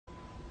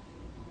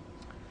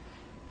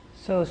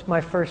So it's my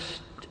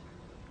first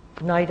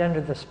night under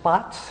the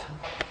spots.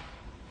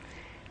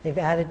 They've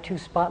added 2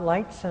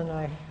 spotlights, and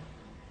I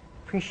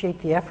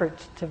appreciate the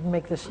efforts to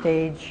make the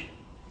stage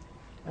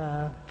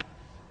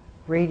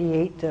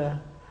radiate the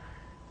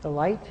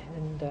light,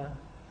 and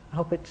I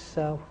hope it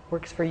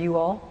works for you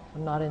all.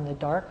 I'm not in the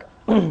dark.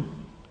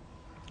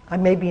 I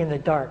may be in the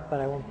dark, but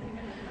I won't be.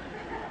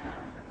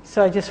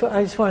 So I just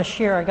want to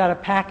share. I got a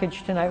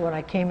package tonight when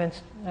I came in,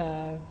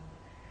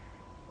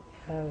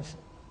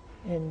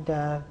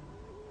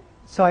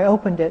 so I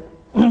opened it,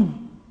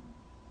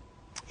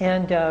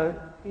 and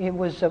there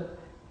was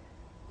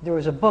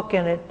a book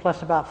in it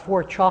plus about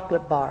 4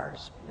 chocolate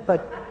bars,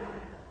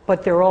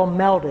 but they're all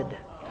melted,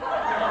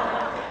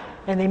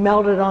 and they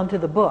melted onto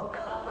the book.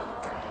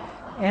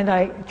 And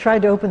I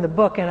tried to open the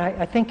book, and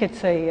I think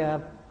it's a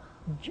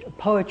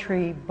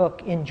poetry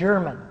book in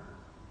German.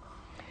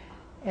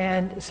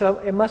 And so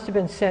it must have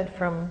been sent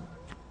from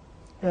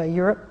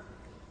Europe.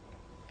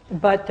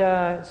 But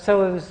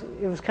so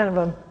it was kind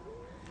of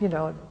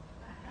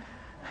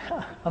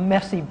a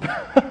messy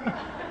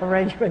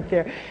arrangement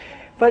there.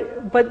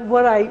 But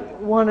what I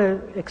want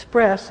to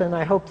express, and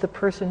I hope the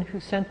person who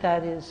sent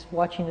that is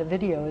watching the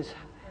video, is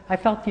I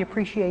felt the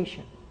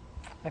appreciation.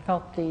 I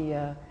felt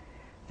the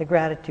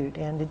gratitude.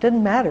 And it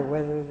didn't matter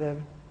whether the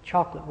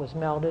chocolate was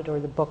melted or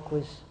the book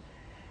was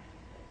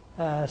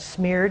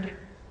smeared.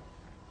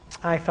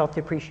 I felt the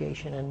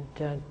appreciation,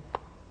 and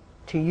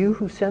to you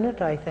who sent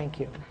it, I thank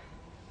you.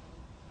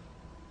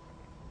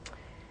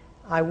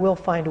 I will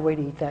find a way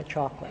to eat that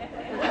chocolate.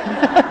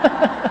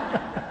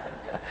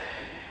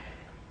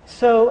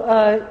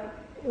 So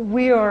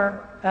we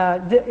are,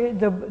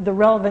 the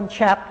relevant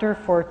chapter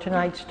for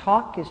tonight's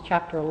talk is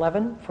chapter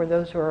 11, for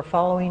those who are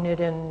following it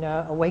in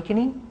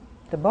Awakening,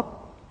 the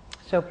book.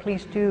 So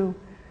please do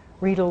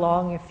read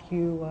along if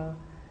you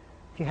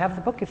have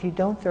the book. If you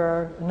don't, there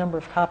are a number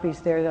of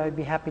copies there that I'd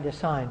be happy to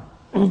sign.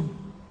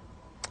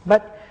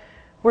 But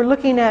we're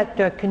looking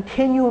at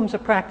continuums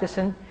of practice,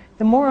 and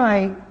the more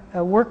I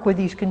work with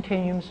these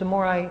continuums, the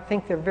more I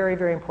think they're very,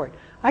 very important.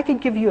 I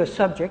could give you a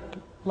subject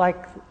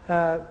like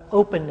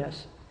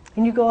openness,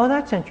 and you go, oh,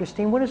 that's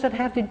interesting. What does that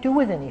have to do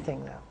with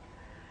anything, though?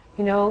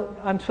 You know,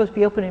 I'm supposed to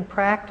be open in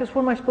practice.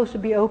 What am I supposed to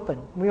be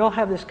open? We all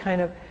have this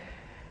kind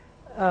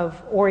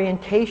of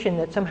orientation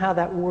that somehow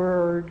that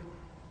word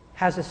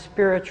has a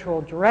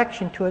spiritual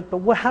direction to it, but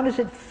how does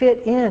it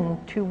fit in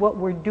to what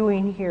we're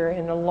doing here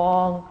in a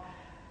long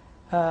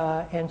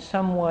and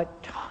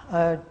somewhat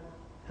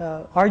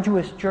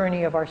arduous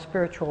journey of our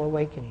spiritual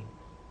awakening?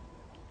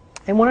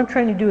 And what I'm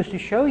trying to do is to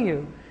show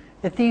you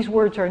that these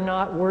words are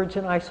not words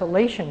in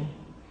isolation,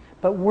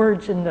 but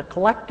words in the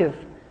collective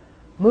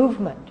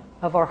movement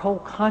of our whole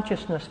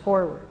consciousness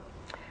forward.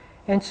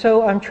 And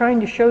so I'm trying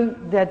to show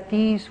that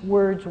these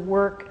words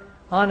work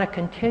on a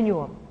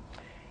continuum.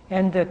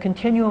 And the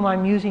continuum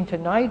I'm using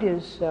tonight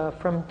is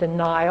from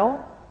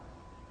denial,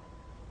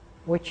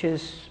 which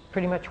is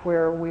pretty much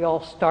where we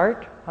all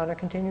start on a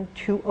continuum,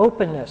 to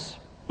openness,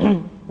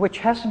 which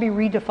has to be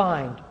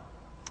redefined.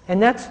 And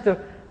that's the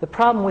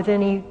problem with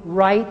any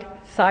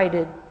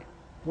right-sided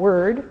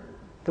word,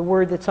 the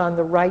word that's on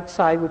the right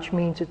side, which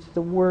means it's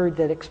the word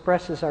that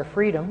expresses our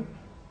freedom,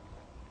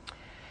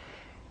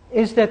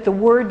 is that the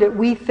word that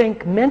we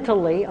think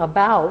mentally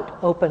about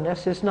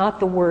openness is not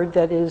the word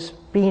that is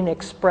being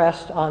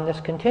expressed on this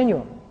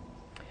continuum.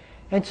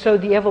 And so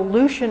the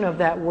evolution of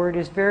that word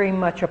is very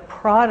much a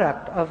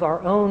product of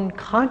our own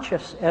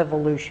conscious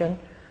evolution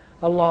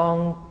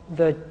along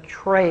the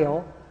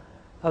trail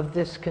of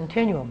this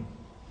continuum.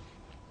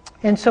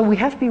 And so we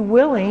have to be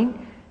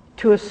willing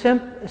to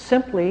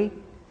simply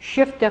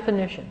shift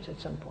definitions at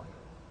some point.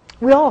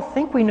 We all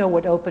think we know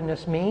what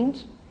openness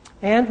means,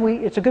 and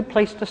it's a good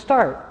place to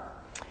start.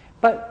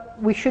 But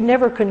we should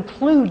never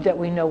conclude that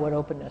we know what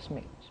openness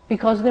means,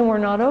 because then we're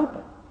not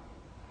open.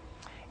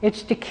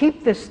 It's to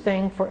keep this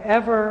thing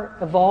forever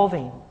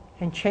evolving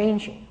and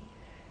changing.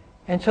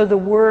 And so the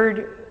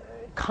word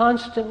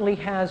constantly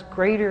has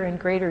greater and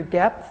greater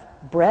depth,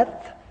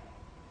 breadth,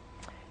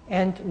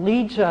 and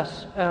leads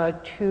us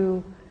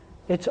to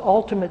its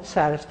ultimate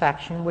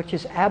satisfaction, which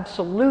is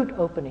absolute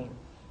opening.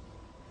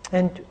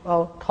 And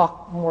I'll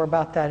talk more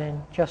about that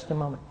in just a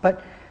moment.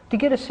 But to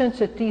get a sense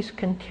that these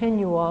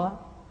continua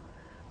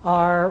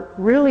are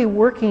really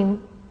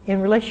working in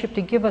relationship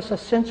to give us a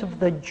sense of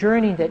the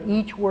journey that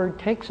each word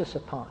takes us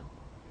upon.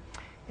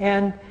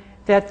 And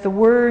that the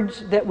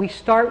words that we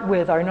start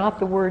with are not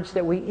the words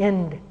that we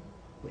end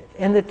with.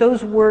 And that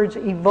those words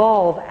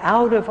evolve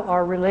out of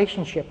our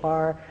relationship,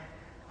 our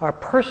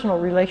personal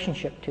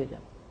relationship to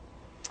them.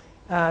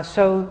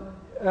 So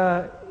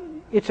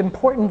it's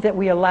important that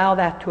we allow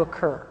that to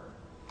occur.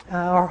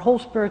 Our whole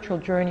spiritual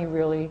journey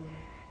really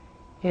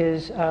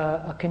is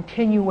a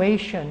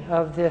continuation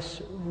of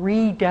this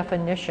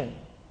redefinition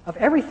of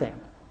everything,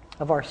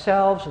 of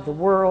ourselves, of the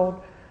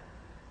world,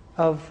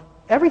 of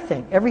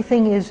everything.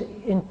 Everything is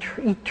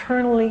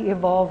eternally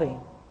evolving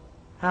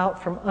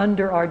out from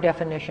under our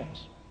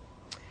definitions.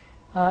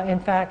 In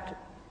fact,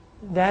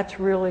 that's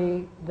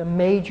really the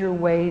major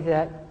way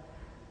that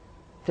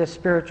the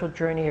spiritual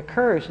journey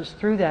occurs, is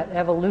through that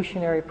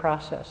evolutionary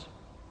process.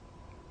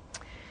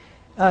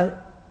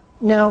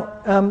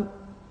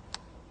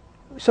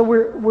 So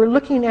we're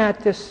looking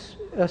at this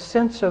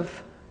sense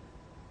of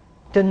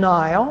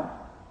denial,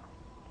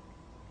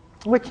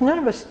 which none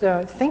of us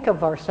think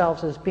of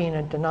ourselves as being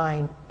a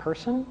denying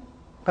person,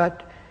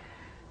 but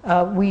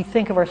we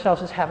think of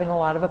ourselves as having a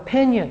lot of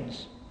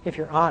opinions, if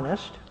you're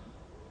honest.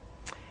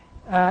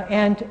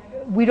 And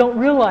we don't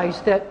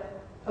realize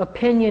that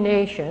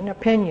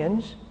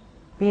opinions,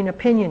 being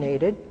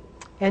opinionated,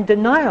 and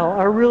denial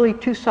are really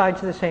two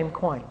sides of the same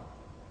coin.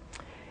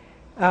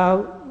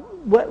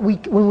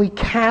 When we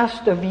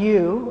cast a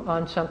view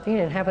on something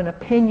and have an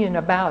opinion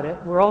about it,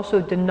 we're also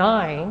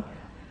denying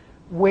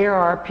where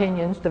our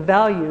opinions, the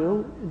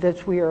value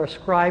that we are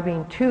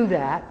ascribing to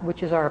that,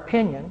 which is our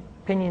opinion.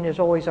 Opinion is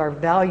always our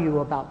value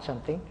about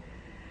something.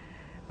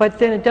 But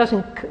then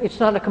it's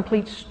not a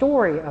complete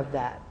story of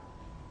that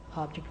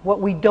object. What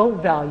we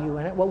don't value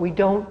in it, what we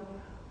don't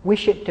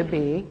wish it to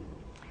be,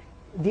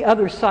 the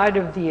other side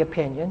of the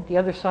opinion, the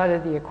other side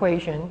of the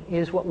equation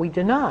is what we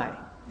deny.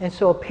 And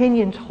so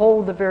opinions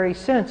hold the very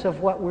sense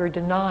of what we're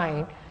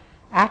denying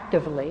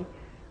actively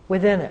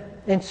within it.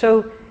 And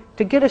so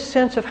to get a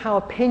sense of how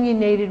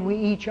opinionated we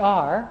each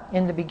are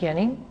in the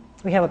beginning,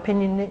 we have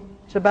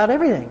opinions about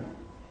everything.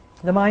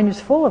 The mind is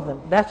full of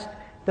them.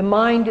 The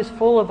mind is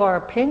full of our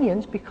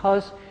opinions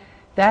because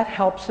that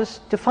helps us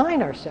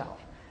define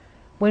ourselves.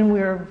 When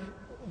we're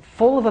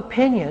full of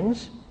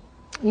opinions,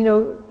 we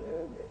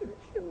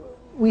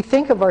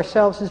think of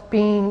ourselves as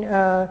being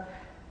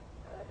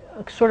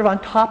sort of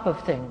on top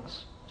of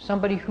things.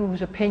 Somebody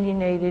who's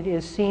opinionated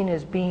is seen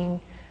as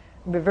being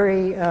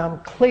very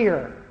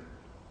clear,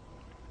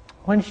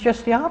 when it's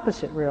just the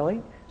opposite, really.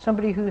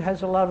 Somebody who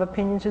has a lot of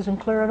opinions isn't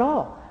clear at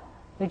all.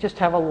 They just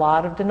have a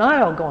lot of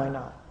denial going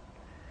on,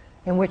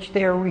 in which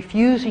they are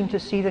refusing to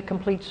see the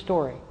complete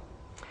story.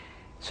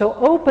 So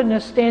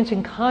openness stands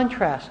in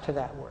contrast to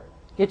that word.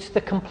 It's the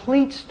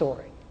complete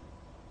story.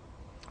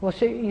 Well,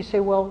 you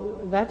say, well,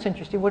 that's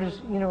interesting. What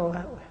does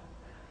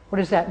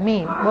that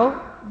mean?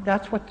 Well,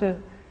 that's what the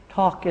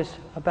talk is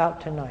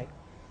about tonight.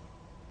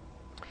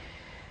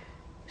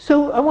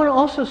 So I want to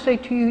also say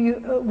to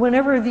you,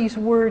 whenever these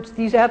words,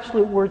 these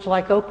absolute words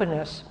like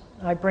openness,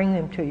 I bring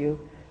them to you,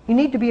 you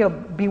need to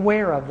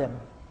beware of them.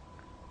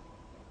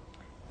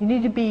 You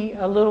need to be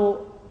a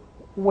little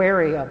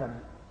wary of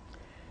them,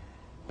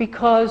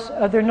 because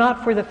they're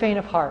not for the faint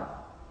of heart.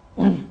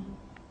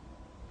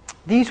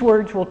 These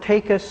words will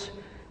take us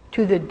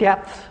to the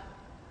depth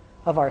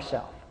of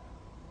ourselves,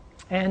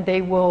 and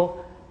they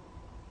will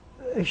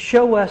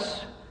show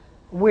us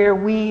where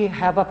we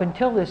have up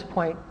until this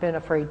point been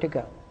afraid to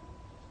go.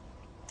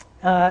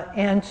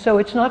 And so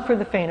it's not for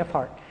the faint of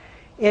heart.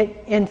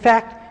 In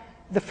fact,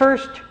 the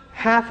first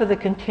half of the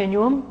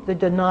continuum, the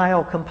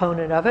denial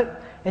component of it,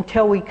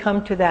 until we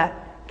come to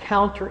that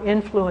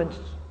counter-influence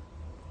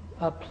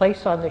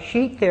place on the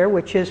sheet there,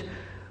 which is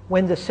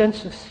when the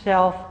sense of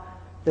self,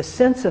 the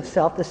sense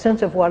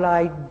of what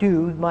I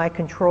do, my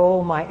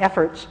control, my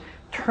efforts,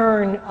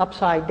 turn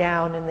upside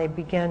down, and they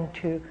begin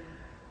to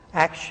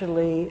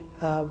actually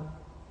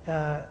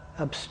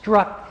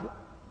obstruct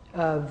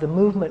the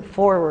movement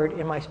forward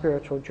in my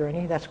spiritual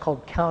journey. That's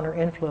called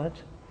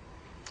counter-influence.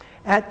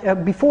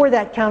 Before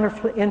that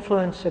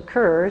counter-influence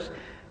occurs,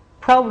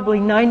 probably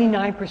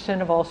 99%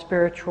 of all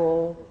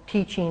spiritual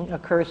teaching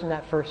occurs in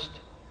that first,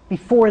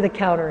 before the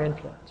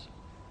counter-influence.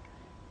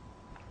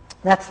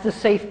 That's the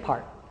safe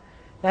part.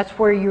 That's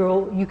where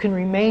you can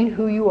remain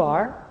who you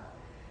are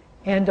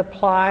and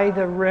apply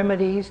the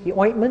remedies, the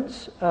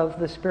ointments of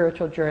the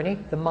spiritual journey,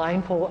 the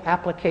mindful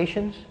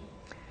applications,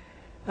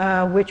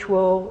 which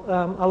will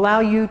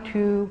allow you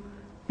to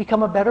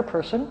become a better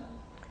person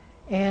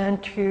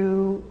and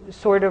to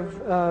sort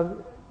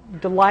of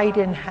delight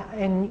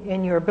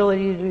in your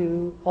ability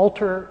to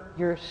alter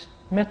your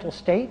mental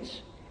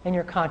states and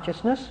your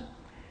consciousness,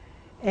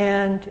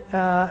 and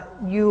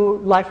your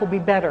life will be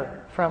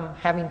better from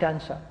having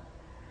done so.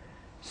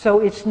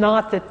 So it's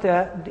not that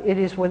it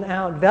is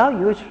without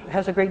value. It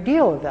has a great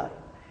deal of value.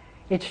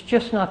 It's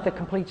just not the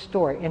complete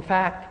story. In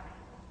fact,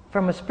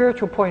 from a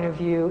spiritual point of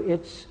view,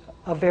 it's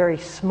a very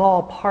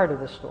small part of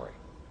the story.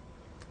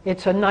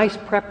 It's a nice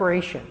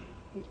preparation.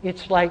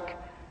 It's like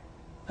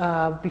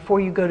before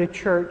you go to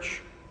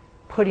church,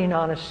 putting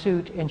on a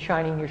suit and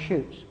shining your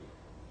shoes.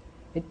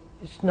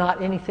 It's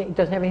not anything. It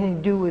doesn't have anything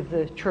to do with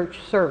the church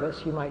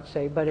service, you might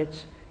say, but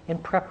it's in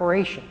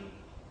preparation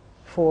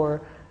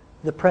for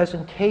the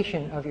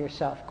presentation of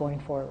yourself going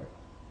forward.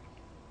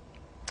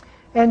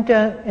 And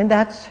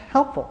that's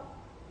helpful.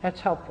 That's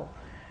helpful.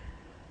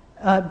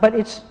 But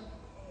it's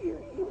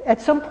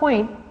at some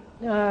point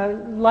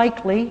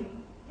likely,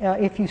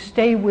 if you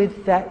stay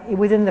with that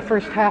within the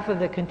first half of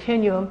the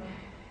continuum,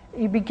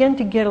 you begin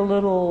to get a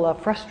little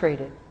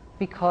frustrated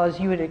because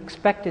you had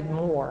expected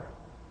more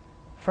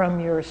from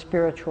your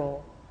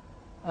spiritual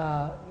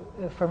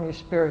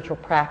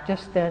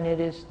practice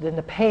than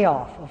the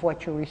payoff of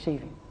what you're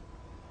receiving.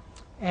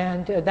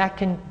 And that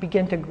can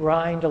begin to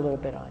grind a little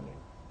bit on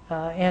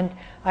And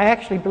I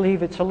actually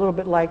believe it's a little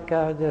bit like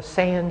the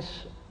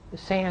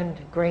sand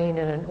grain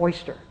in an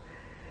oyster.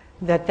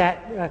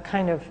 That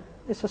kind of,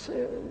 it's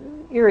a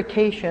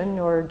irritation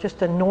or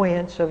just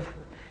annoyance of,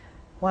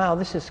 wow,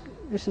 this is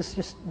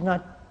just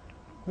not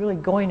really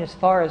going as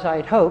far as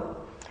I'd hoped.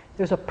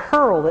 There's a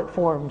pearl that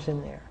forms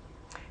in there.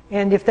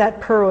 And if that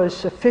pearl is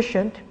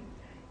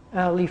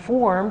sufficiently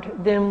formed,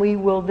 then we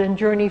will then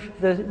journey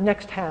the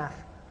next half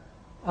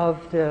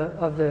of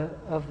the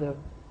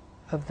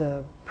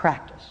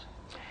practice.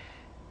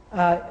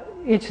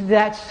 It's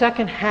that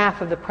second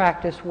half of the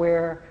practice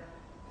where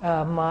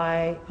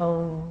my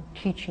own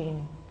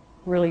teaching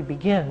really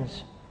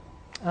begins.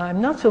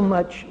 I'm not so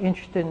much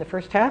interested in the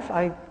first half.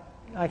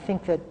 I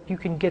think that you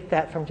can get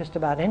that from just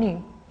about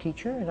any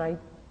teacher, and I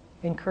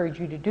encourage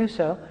you to do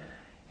so.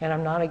 And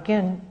I'm not,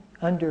 again,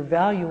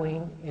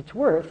 undervaluing its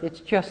worth. It's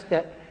just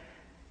that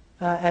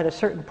at a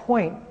certain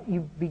point,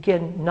 you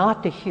begin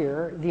not to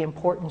hear the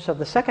importance of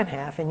the second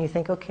half, and you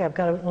think, okay, I've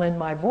got to lend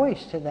my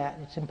voice to that.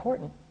 It's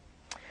important.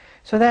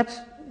 So that's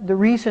the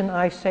reason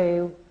I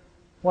say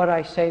what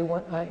I say,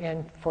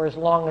 and for as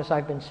long as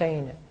I've been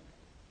saying it.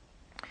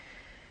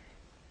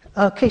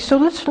 Okay, so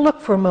let's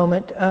look for a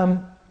moment.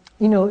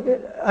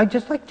 I'd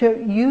just like to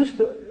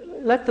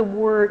let the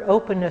word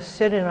openness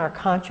sit in our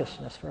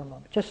consciousness for a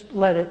moment. Just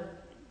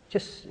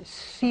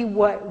see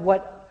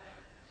what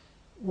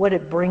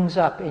it brings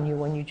up in you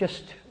when you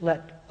just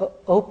let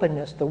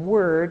openness, the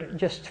word,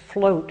 just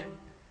float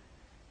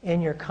in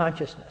your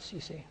consciousness,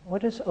 you see.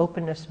 What does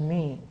openness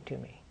mean to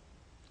me?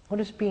 What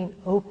is being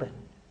open,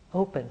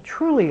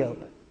 truly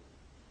open?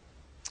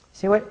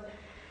 See what?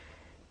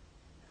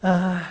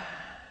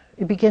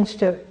 It begins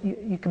to,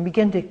 you can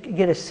begin to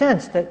get a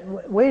sense that,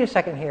 wait a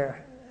second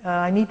here,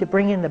 I need to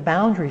bring in the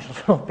boundaries a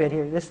little bit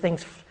here. This thing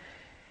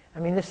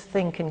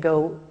can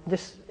go,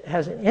 this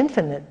has an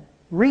infinite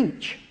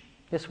reach,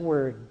 this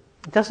word.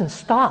 It doesn't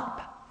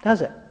stop,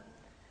 does it?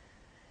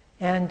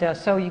 And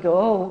so you go,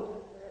 oh,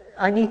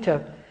 I need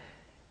to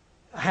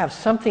have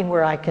something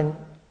where I can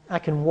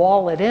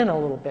wall it in a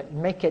little bit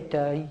and make it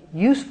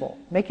useful,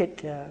 make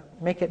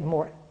it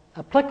more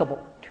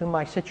applicable to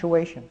my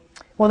situation.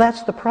 Well,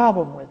 that's the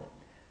problem with it.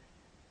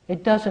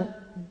 It doesn't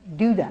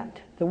do that.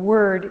 The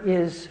word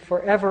is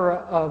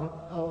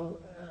forever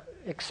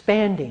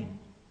expanding.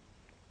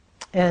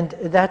 And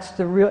that's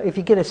the real, if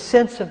you get a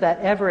sense of that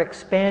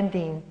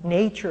ever-expanding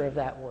nature of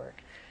that word,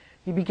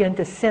 you begin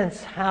to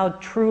sense how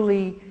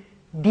truly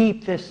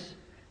deep this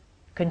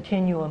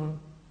continuum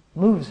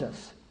moves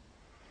us.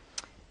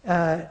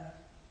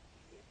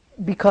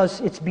 Because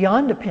it's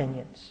beyond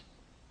opinions.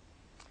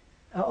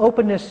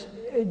 Openness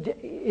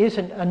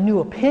isn't a new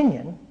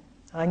opinion.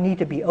 I need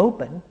to be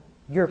open.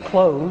 You're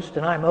closed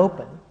and I'm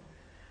open.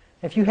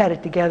 If you had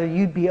it together,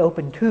 you'd be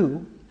open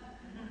too.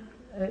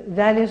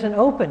 That isn't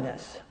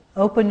openness.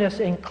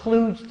 Openness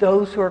includes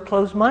those who are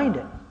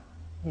closed-minded.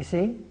 You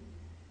see?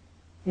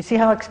 You see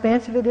how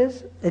expansive it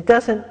is? It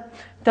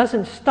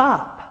doesn't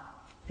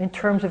stop in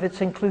terms of its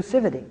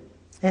inclusivity.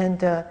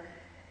 And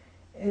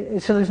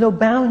so there's no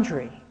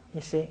boundary,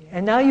 you see.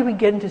 And now you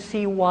begin to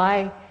see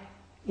why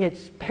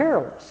it's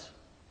perilous.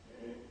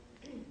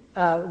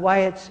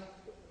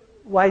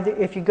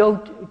 If you go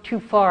too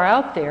far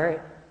out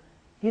there,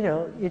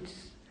 it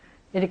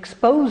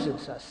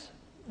exposes us.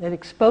 It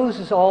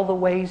exposes all the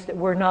ways that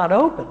we're not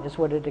open, is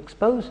what it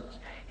exposes.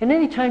 And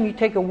any time you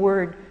take a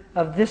word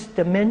of this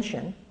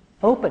dimension,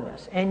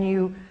 openness, and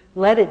you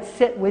let it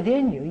sit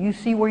within you, you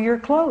see where you're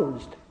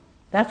closed.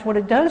 That's what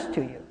it does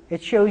to you.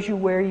 It shows you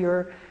where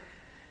you're,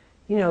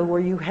 where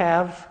you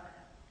have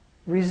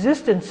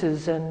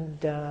resistances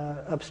and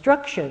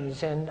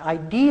obstructions and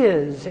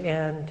ideas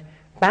and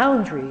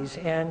boundaries,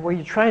 and where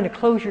you're trying to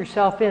close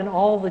yourself in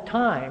all the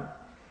time.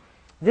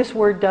 This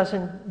word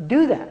doesn't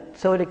do that,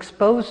 so it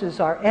exposes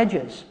our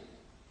edges.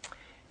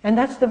 And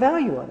that's the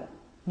value of it.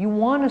 You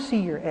want to see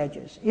your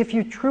edges. If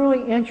you're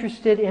truly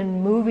interested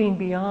in moving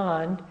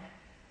beyond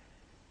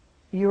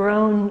your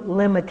own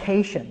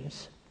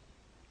limitations,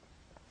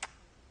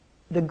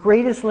 the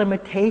greatest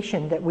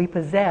limitation that we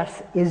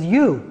possess is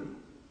you.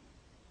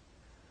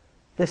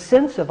 The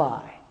sense of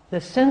I,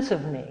 the sense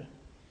of me.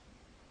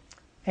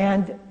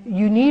 And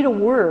you need a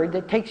word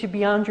that takes you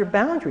beyond your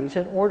boundaries.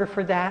 In order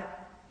for that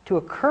to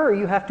occur,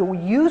 you have to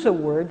use a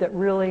word that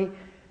really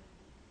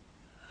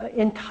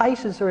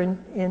entices or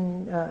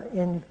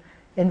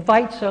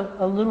invites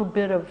a little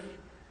bit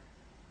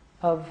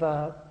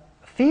of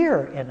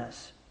fear in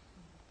us.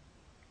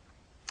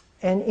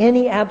 And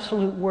any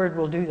absolute word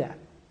will do that.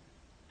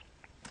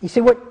 You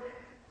see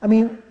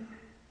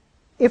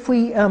if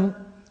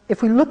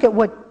we look at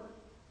what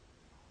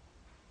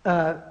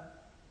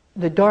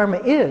the Dharma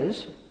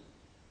is,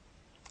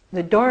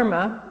 the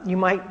Dharma, you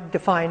might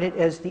define it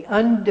as the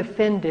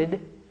undefended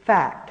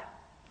fact.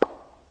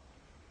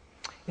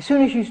 As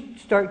soon as you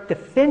start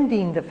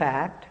defending the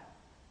fact,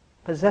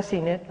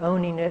 possessing it,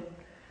 owning it,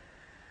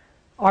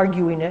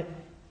 arguing it,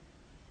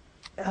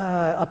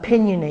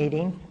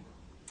 opinionating,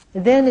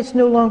 then it's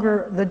no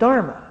longer the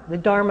Dharma. The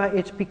Dharma,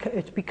 it's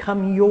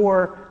become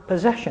your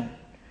possession.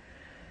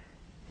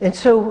 And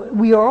so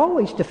we are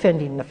always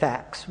defending the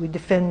facts. We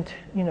defend,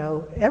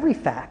 every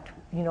fact.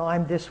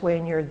 I'm this way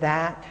and you're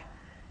that,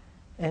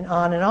 and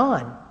on and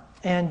on.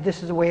 And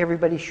this is the way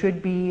everybody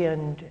should be,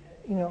 and,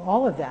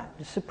 all of that.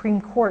 The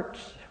Supreme Court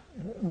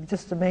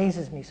just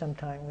amazes me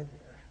sometimes.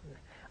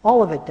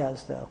 All of it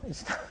does, though.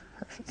 It's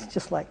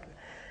just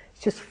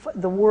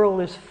the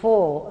world is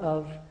full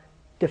of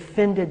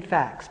defended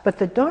facts. But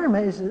the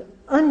Dharma is an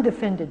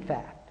undefended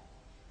fact.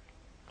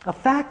 A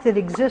fact that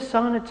exists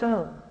on its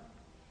own.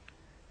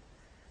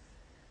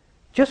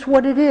 Just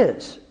what it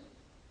is.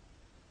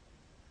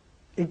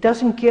 It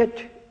doesn't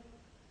get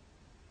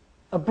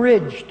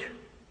abridged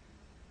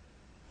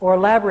or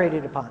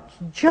elaborated upon.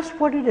 It's just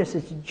what it is.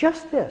 It's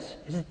just this.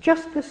 It's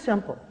just this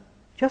simple.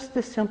 Just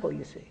this simple,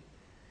 you see.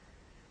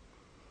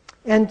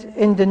 And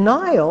in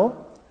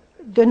denial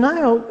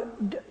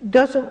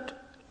doesn't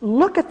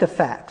look at the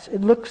facts.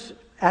 It looks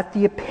at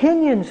the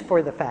opinions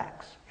for the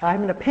facts. I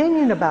have an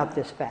opinion about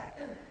this fact.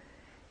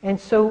 And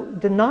so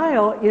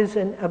denial is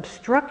an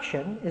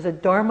obstruction, is a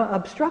Dharma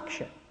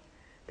obstruction.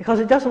 Because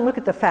it doesn't look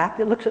at the fact,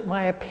 it looks at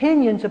my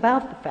opinions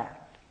about the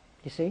fact.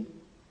 You see?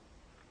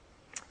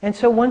 And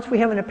so once we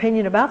have an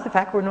opinion about the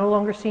fact, we're no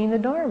longer seeing the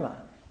Dharma.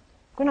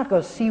 We're not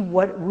going to see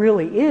what it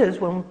really is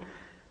when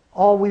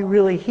all we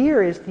really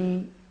hear is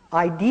the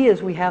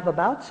ideas we have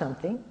about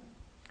something.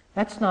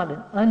 That's not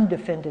an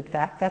undefended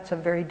fact, that's a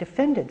very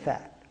defended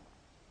fact.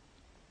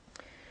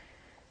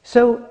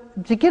 So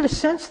to get a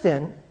sense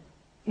then,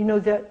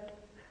 that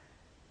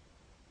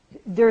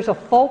there's a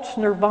false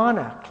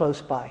nirvana close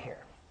by here.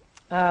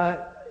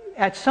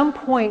 At some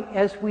point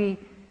as we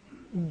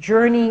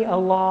journey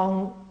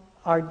along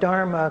our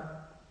Dharma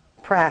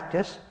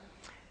practice,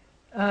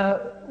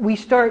 we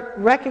start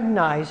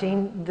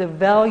recognizing the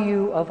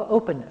value of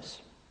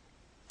openness.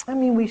 I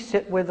mean, we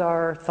sit with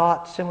our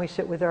thoughts and we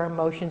sit with our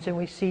emotions and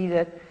we see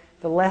that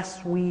the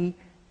less we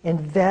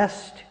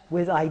invest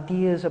with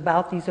ideas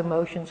about these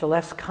emotions, the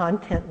less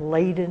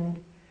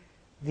content-laden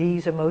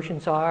these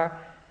emotions are,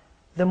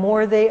 the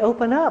more they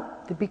open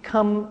up. They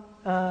become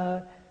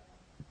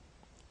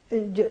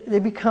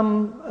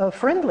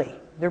friendly.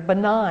 They're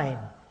benign.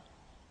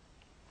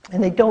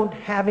 And they don't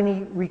have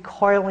any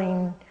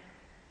recoiling,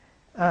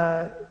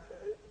 I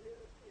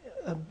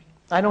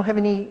don't have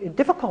any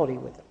difficulty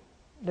with them.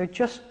 They're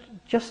just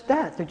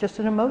that. They're just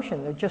an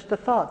emotion. They're just a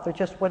thought. They're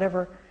just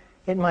whatever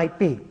it might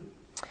be.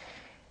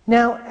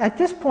 Now, at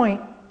this point,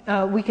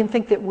 we can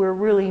think that we're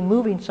really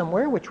moving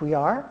somewhere, which we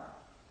are.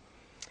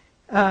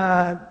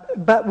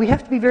 But we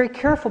have to be very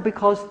careful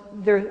because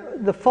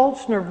the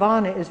false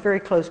nirvana is very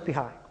close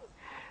behind.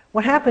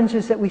 What happens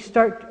is that we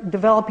start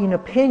developing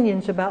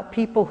opinions about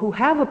people who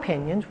have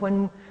opinions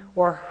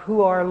or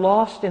who are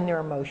lost in their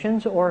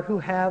emotions or who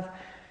have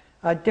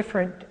a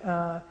different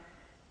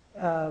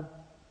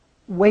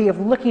way of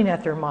looking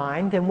at their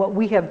mind than what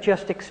we have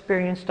just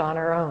experienced on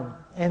our own.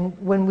 And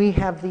when we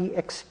have the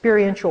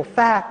experiential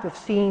fact of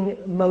seeing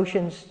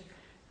emotions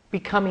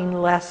becoming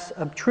less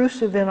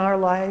obtrusive in our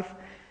life,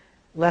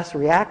 less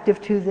reactive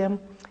to them,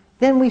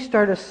 then we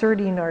start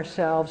asserting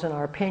ourselves and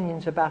our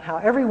opinions about how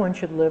everyone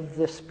should live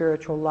this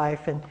spiritual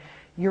life, and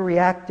your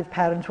reactive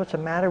patterns, what's the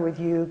matter with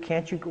you,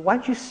 why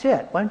don't you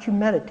sit, why don't you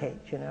meditate,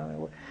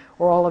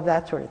 or all of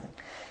that sort of thing.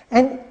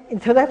 And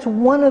so that's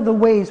one of the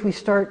ways we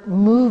start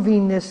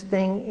moving this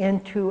thing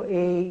into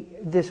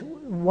this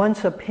once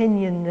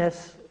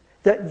opinionless,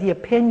 the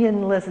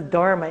opinionless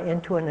Dharma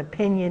into an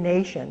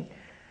opinionation.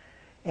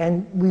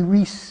 And we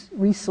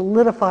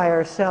re-solidify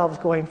ourselves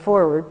going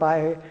forward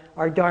by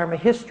our Dharma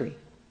history.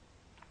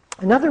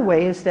 Another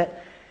way is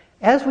that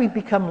as we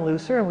become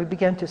looser and we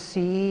begin to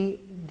see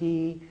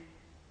the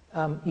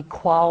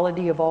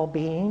equality of all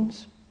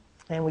beings,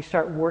 and we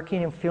start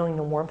working and feeling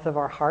the warmth of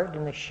our heart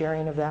and the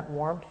sharing of that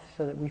warmth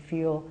so that we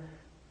feel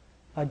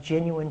a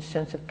genuine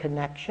sense of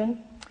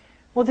connection,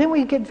 well, then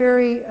we get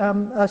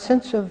a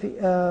sense of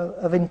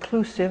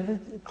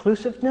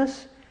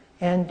inclusiveness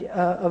and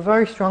a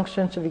very strong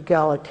sense of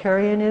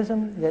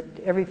egalitarianism, that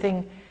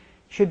everything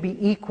should be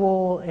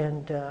equal,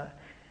 and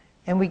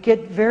we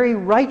get very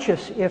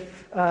righteous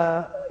if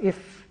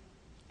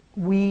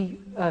we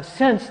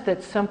sense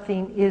that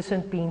something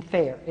isn't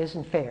fair.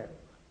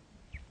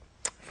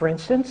 For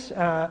instance,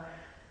 the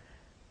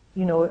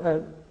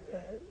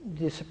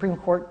Supreme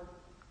Court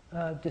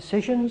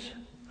decisions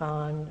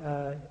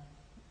on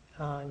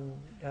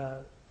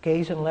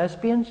gays and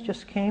lesbians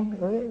just came.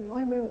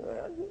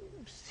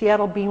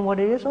 Seattle being what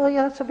it is, oh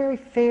yeah, that's a very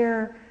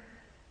fair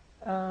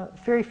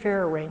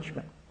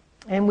arrangement.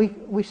 And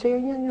we say,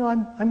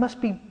 I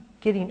must be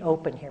getting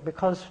open here,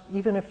 because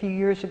even a few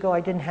years ago I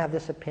didn't have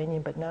this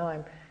opinion, but now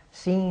I'm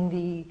seeing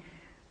the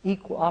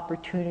equal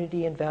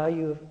opportunity and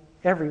value of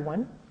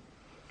everyone,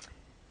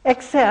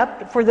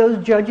 except for those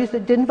judges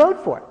that didn't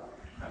vote for it.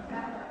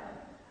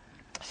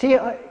 See,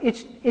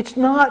 it's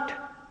not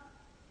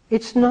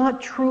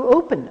true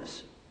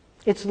openness.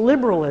 It's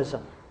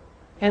liberalism.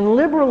 And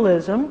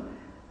liberalism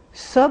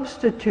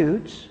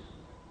substitutes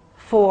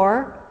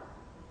for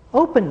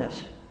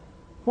openness.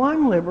 Well,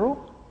 I'm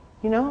liberal.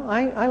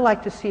 I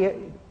like to see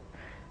it.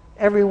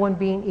 everyone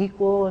being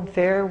equal and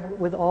fair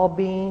with all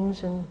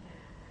beings, and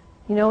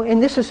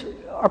and this is,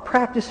 our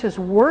practice has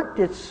worked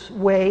its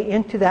way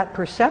into that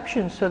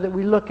perception so that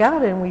we look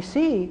out and we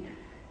see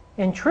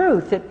in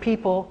truth that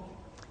people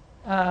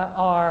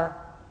are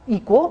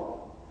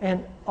equal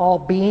and all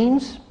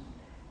beings.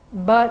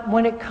 But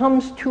when it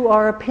comes to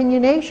our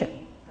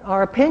opinionation,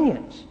 our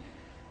opinions,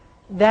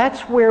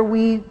 that's where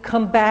we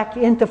come back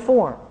into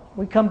form.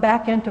 We come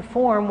back into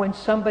form when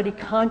somebody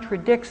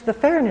contradicts the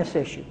fairness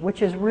issue, which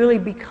has really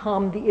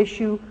become the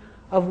issue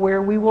of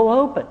where we will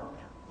open.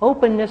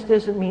 Openness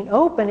doesn't mean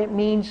open, it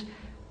means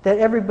that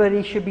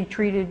everybody should be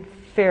treated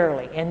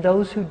fairly. And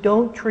those who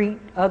don't treat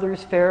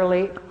others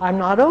fairly, I'm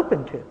not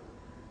open to.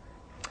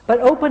 But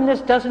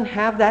openness doesn't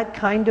have that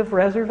kind of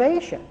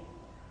reservation.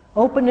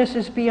 Openness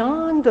is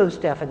beyond those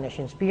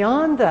definitions,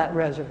 beyond that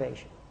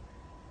reservation.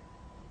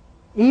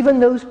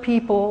 Even those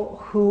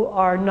people who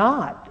are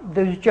not,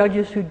 those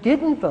judges who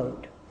didn't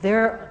vote,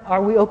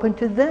 are we open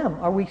to them?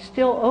 Are we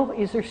still open?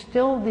 Is there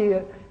still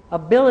the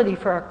ability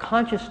for our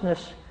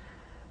consciousness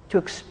to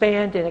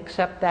expand and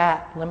accept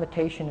that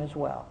limitation as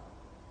well?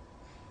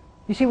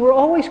 You see, we're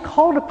always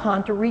called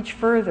upon to reach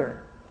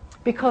further,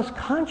 because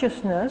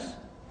consciousness,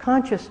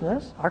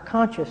 our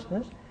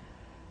consciousness,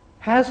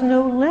 has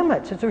no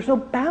limits. There's no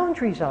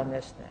boundaries on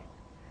this thing.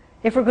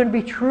 If we're going to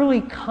be truly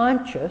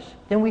conscious,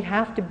 then we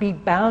have to be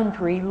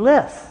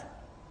boundaryless.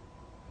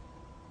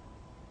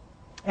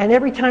 And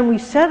every time we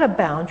set a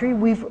boundary,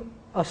 we've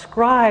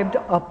ascribed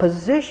a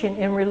position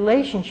in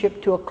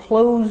relationship to a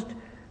closed,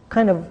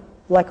 kind of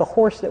like a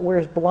horse that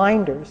wears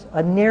blinders,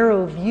 a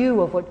narrow view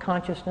of what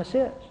consciousness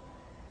is.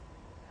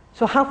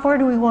 So how far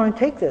do we want to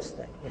take this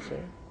thing, you see?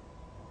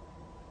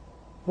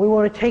 We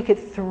want to take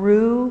it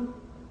through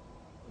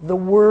the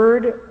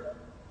word.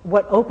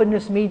 What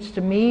openness means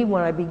to me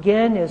when I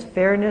begin is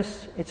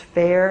fairness. It's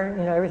fair,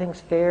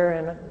 everything's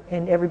fair,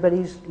 and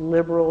everybody's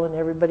liberal, and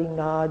everybody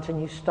nods, and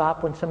you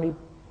stop when somebody,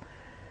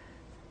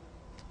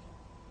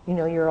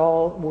 we're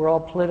all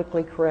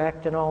politically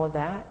correct and all of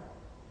that.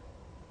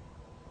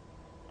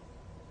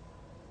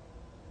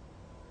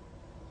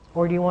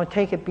 Or do you want to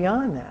take it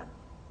beyond that?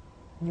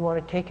 You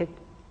want to take it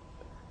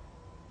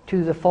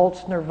to the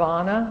false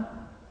nirvana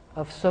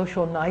of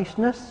social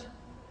niceness?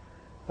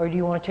 Or do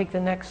you want to take the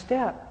next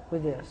step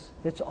with this?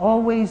 It's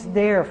always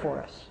there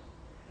for us.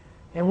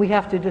 And we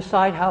have to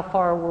decide how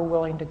far we're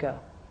willing to go.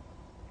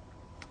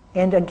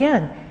 And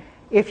again,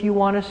 if you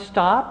want to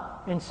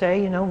stop and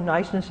say,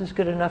 niceness is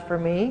good enough for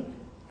me,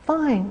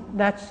 fine,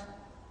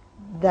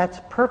 that's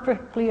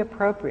perfectly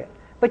appropriate.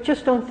 But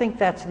just don't think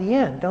that's the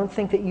end. Don't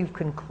think that you've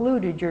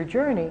concluded your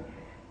journey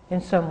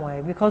in some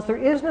way, because there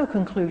is no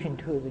conclusion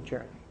to the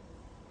journey.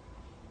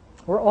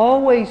 We're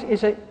always,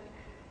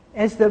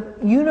 as the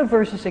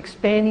universe is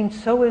expanding,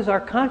 so is our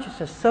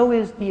consciousness, so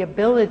is the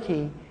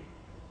ability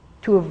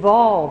to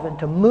evolve and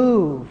to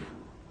move.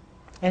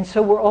 And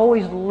so we're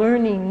always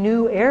learning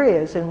new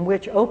areas in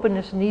which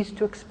openness needs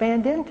to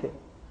expand into.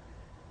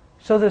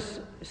 So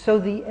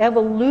the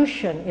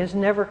evolution is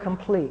never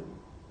complete.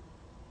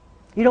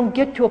 You don't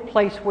get to a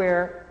place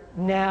where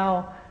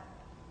now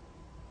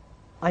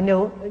I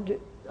no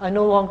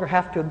longer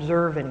have to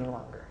observe any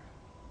longer.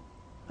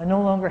 I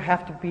no longer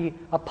have to be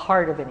a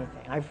part of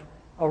anything. I've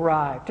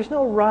arrived. There's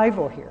no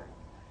arrival here.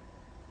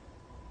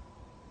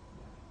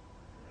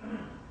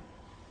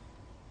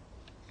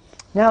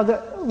 Now,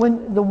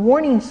 the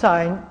warning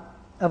sign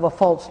of a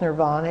false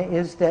nirvana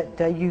is that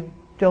you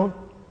don't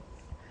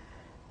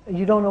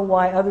know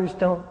why others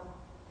don't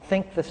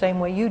think the same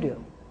way you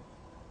do.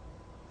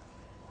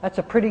 That's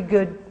a pretty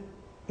good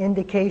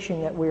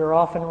indication that we are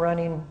often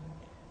running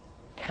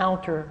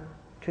counter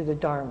to the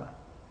Dharma.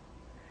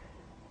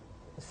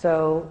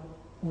 So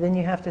then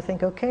you have to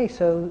think, okay,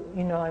 so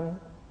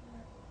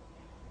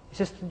it's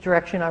just the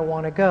direction I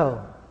want to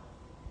go.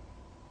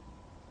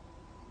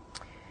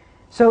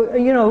 So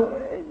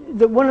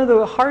one of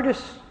the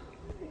hardest,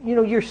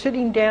 you're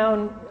sitting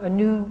down, a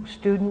new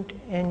student,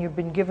 and you've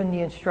been given the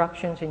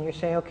instructions, and you're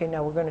saying, okay,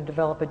 now we're going to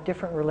develop a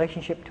different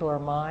relationship to our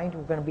mind.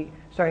 We're going to be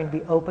starting to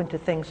be open to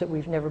things that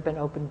we've never been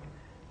open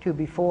to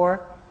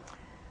before.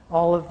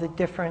 All of the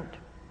different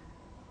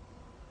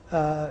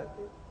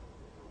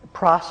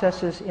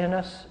processes in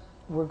us,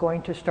 we're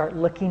going to start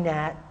looking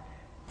at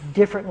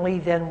differently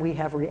than we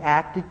have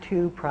reacted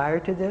to prior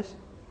to this.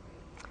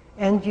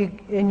 And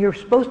you're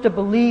supposed to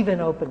believe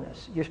in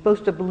openness. You're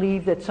supposed to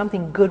believe that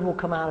something good will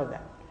come out of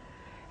that.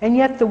 And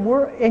yet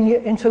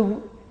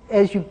so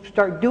as you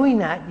start doing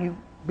that, you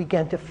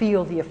begin to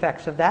feel the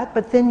effects of that,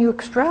 but then you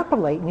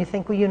extrapolate and you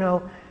think,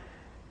 well,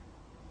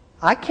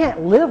 I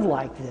can't live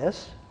like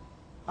this.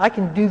 I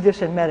can do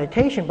this in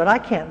meditation, but I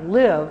can't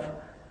live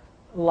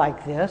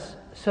like this.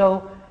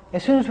 So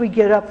as soon as we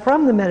get up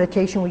from the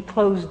meditation, we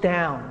close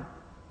down,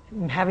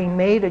 having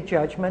made a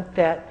judgment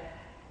that,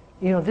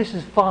 this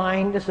is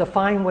fine. This is a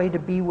fine way to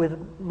be with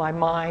my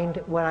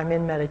mind when I'm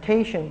in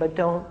meditation, but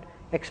don't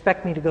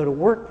expect me to go to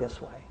work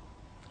this way.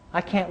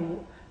 I can't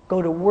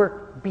go to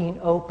work being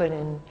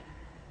open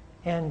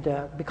and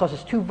because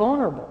it's too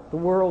vulnerable. The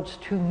world's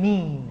too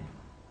mean.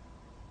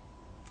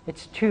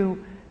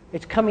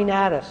 It's coming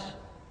at us.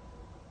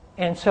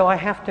 And so I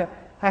have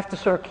to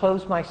sort of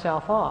close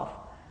myself off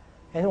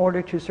in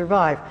order to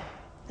survive.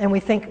 And we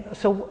think,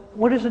 so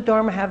what does the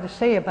Dharma have to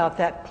say about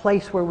that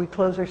place where we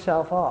close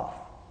ourselves off?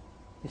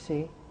 You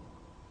see?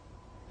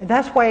 And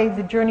that's why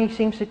the journey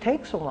seems to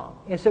take so long,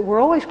 is that we're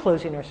always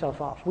closing ourselves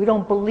off. We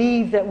don't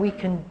believe that we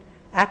can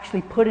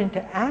actually put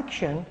into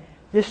action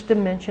this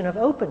dimension of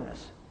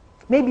openness.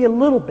 Maybe a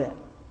little bit.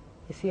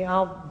 You see,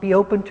 I'll be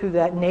open to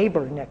that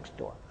neighbor next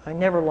door. I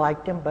never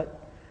liked him, but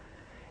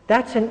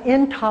that's an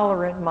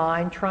intolerant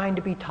mind trying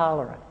to be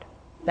tolerant.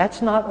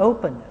 That's not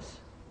openness.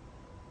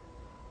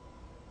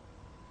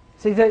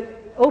 See, the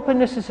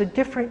openness is a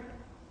different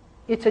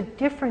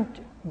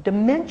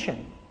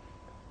dimension,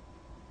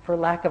 for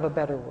lack of a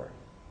better word.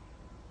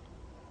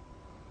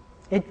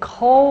 It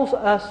calls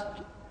us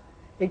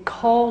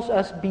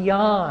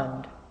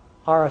beyond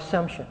our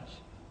assumptions.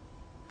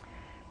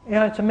 You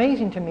know, it's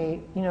amazing to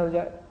me, you know,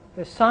 that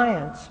the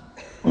science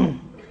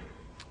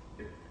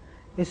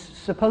is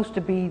supposed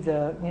to be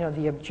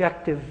the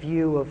objective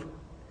view of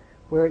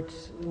where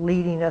it's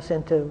leading us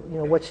into, you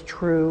know, what's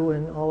true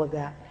and all of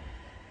that.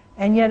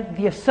 And yet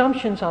the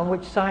assumptions on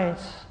which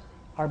science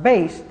are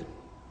based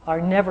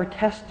are never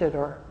tested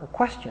or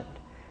questioned.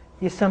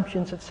 The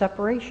assumptions of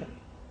separation,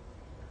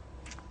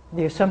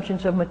 the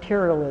assumptions of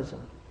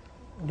materialism.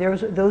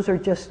 Those are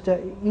just,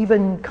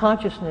 even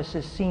consciousness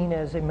is seen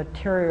as a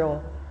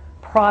material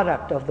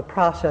product of the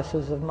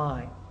processes of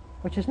mind,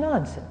 which is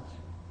nonsense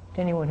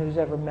to anyone who's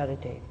ever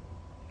meditated.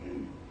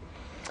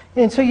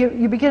 And so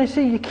you begin to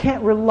see you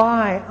can't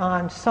rely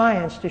on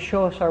science to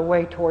show us our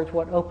way towards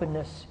what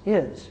openness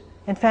is.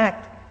 In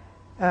fact,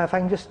 if I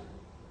can just,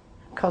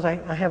 because I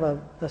have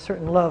a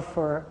certain love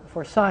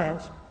for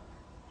science,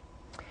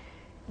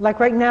 like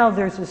right now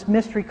there's this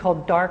mystery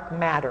called dark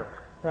matter,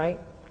 right?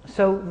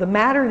 So the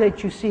matter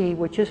that you see,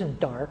 which isn't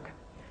dark,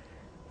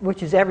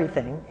 which is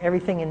everything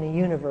in the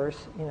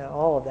universe, you know,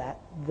 all of that,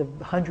 the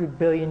 100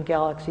 billion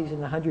galaxies and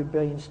the 100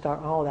 billion stars,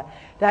 all of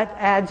that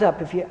adds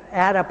up. If you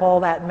add up all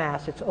that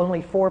mass, it's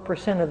only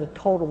 4% of the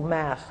total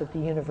mass that the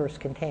universe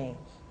contains.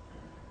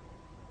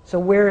 So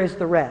where is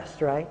the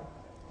rest, right?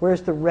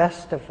 Where's the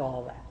rest of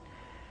all that?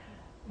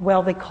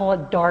 Well, they call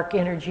it dark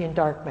energy and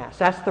dark mass.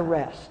 That's the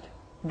rest.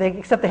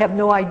 Except they have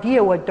no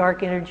idea what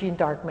dark energy and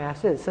dark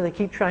mass is. So they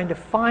keep trying to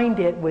find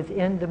it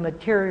within the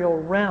material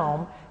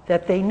realm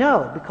that they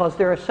know, because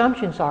their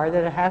assumptions are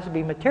that it has to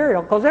be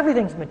material, because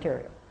everything's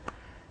material,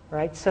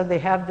 right? So they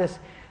have this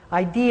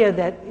idea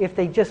that if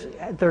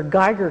their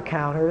Geiger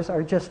counters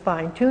are just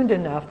fine-tuned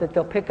enough that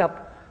they'll pick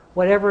up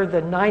whatever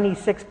the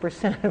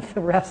 96% of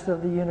the rest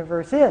of the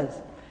universe is.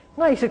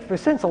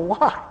 96% is a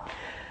lot,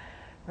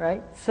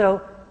 right?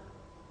 So,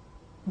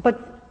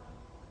 but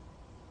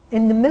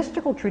in the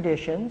mystical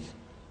traditions,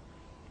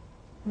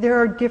 there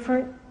are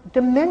different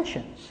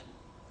dimensions.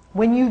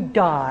 When you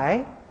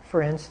die,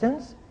 for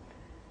instance,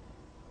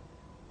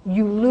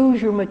 you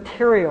lose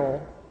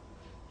your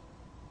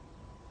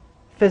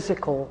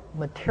physical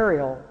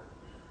material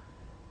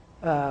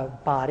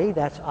body,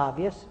 that's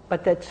obvious,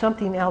 but that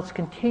something else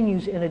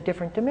continues in a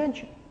different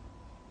dimension.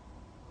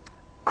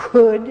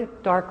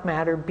 Could dark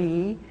matter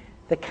be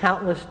the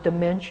countless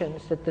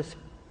dimensions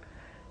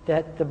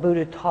that the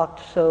Buddha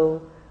talked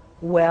so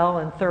well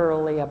and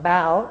thoroughly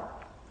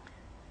about,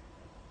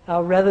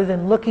 rather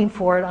than looking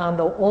for it on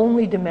the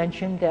only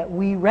dimension that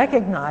we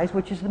recognize,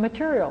 which is the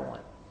material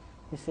one,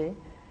 you see?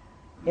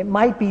 It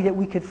might be that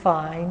we could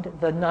find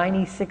the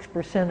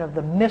 96% of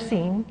the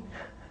missing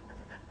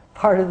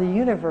part of the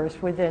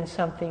universe within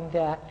something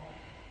that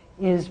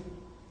is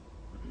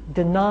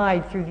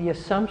denied through the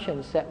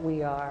assumptions that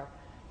we are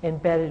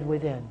embedded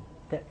within,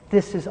 that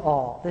this is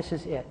all, this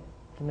is it.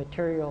 The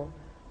material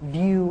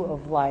view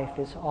of life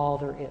is all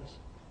there is.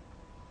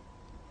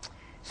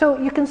 So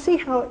you can see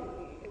how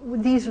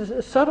these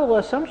subtle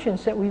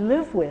assumptions that we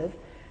live with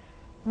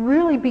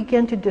really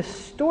begin to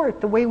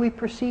distort the way we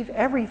perceive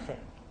everything.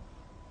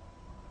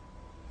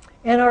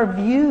 And our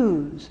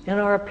views and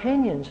our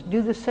opinions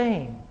do the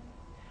same.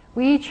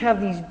 We each have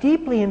these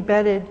deeply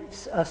embedded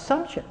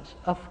assumptions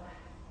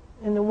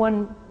and the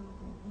one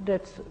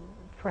that's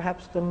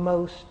perhaps the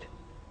most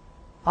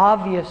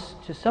obvious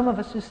to some of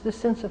us is the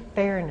sense of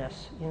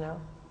fairness, you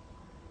know.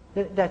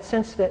 That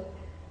sense that,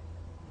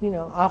 you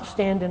know, I'll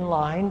stand in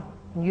line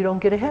and you don't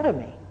get ahead of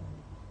me.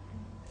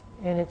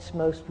 In its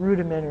most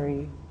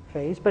rudimentary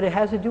phase, but it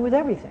has to do with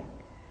everything.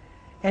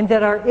 And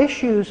that our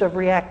issues of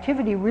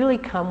reactivity really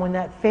come when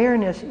that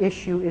fairness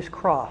issue is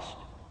crossed.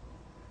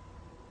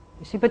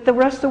 You see, but the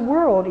rest of the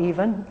world,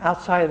 even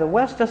outside of the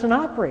West, doesn't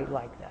operate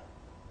like that.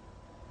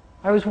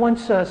 I was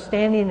once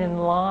standing in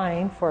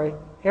line for an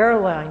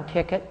airline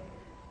ticket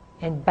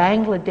in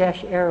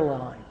Bangladesh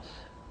Airlines.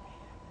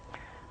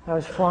 I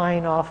was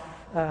flying off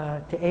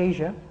to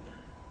Asia,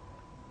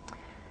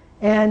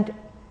 and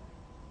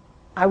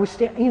I was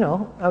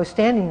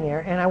standing there,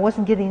 and I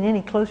wasn't getting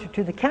any closer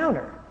to the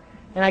counter,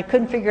 and I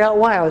couldn't figure out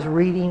why. I was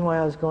reading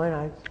while I was going,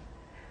 I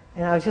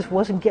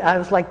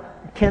was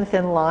like 10th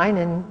in line,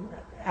 and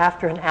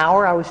after an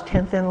hour I was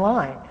 10th in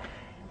line,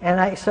 And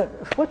I said,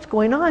 what's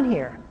going on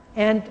here?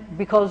 And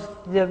because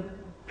the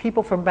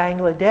people from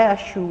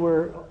Bangladesh who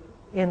were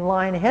in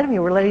line ahead of me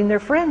were letting their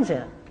friends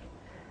in.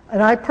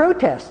 And I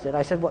protested.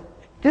 I said, well,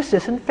 this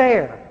isn't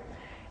fair.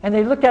 And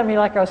they looked at me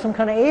like I was some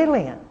kind of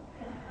alien.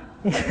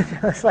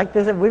 It's like,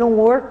 we don't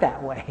work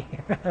that way.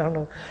 I don't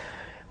know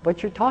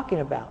what you're talking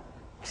about.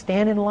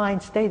 Stand in line,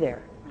 stay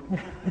there.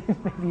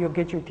 Maybe you'll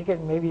get your ticket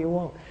and maybe you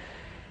won't.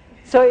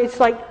 So it's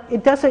like,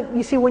 it doesn't,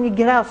 you see, when you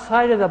get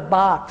outside of the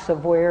box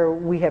of where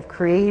we have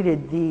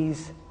created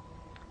these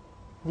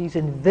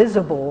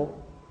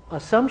invisible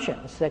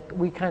assumptions that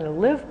we kind of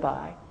live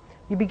by,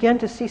 you begin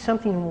to see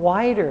something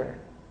wider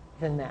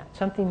than that,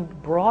 something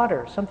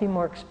broader, something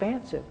more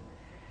expansive.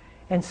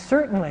 And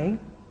certainly,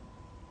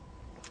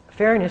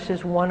 fairness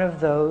is one of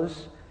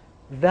those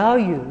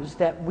values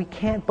that we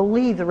can't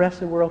believe the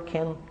rest of the world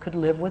could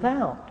live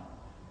without.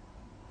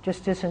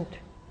 Just isn't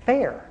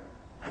fair.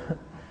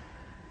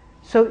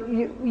 So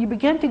you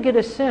begin to get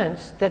a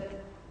sense that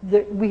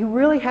we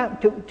really have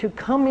to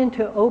come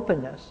into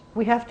openness.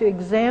 We have to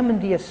examine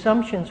the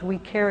assumptions we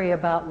carry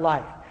about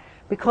life,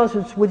 because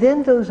it's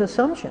within those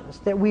assumptions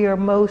that we are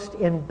most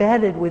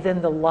embedded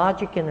within the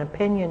logic and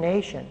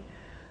opinionation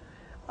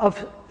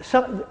of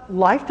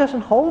life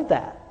doesn't hold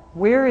that.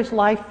 Where is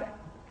life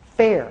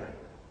fair?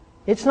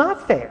 It's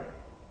not fair.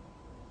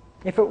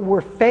 If it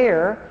were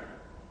fair,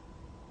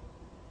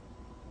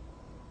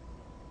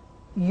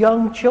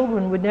 young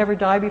children would never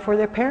die before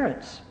their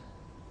parents.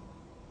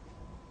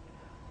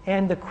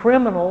 And the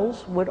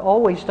criminals would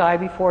always die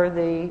before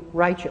the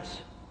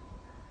righteous.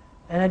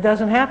 And it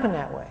doesn't happen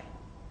that way.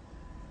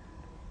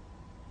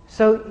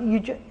 So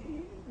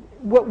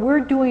what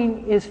we're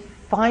doing is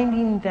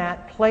finding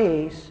that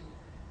place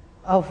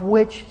of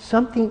which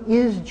something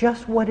is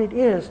just what it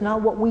is,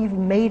 not what we've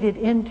made it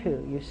into,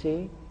 you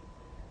see.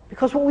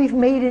 Because what we've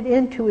made it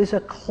into is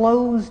a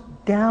closed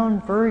down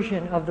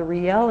version of the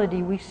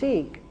reality we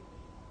seek.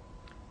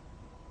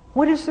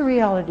 What is the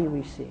reality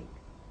we seek?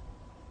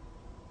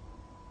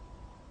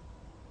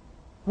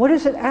 What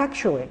is it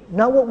actually?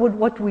 Not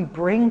what do we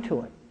bring to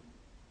it?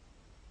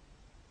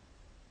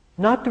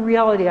 Not the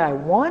reality I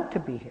want to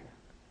be here.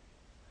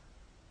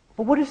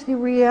 But what is the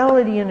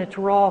reality in its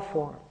raw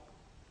form?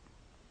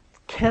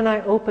 Can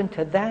I open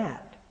to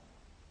that?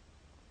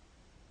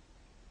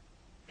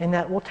 And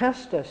that will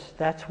test us.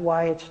 That's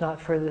why it's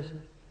not for the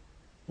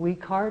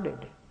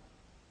weak-hearted.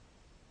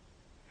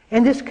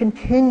 And this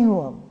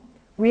continuum,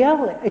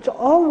 reality, it's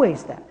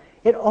always that.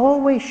 It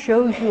always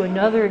shows you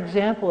another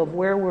example of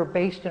where we're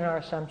based in our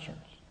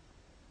assumptions.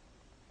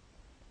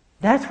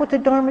 That's what the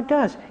Dharma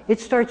does. It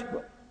starts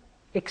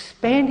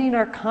expanding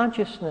our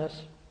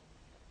consciousness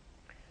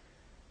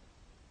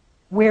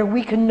where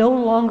we can no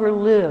longer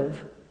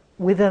live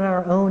within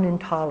our own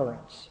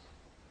intolerance.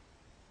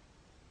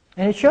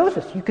 And it shows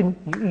us you can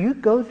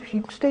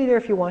stay there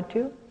if you want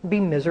to, be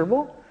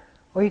miserable,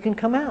 or you can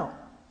come out.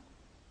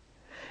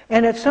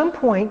 And at some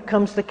point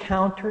comes the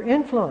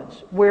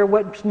counter-influence, where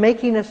what's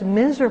making us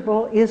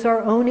miserable is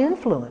our own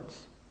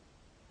influence.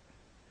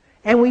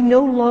 And we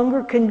no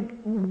longer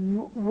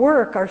can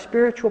work our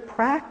spiritual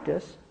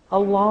practice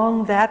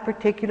along that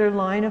particular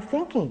line of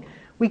thinking.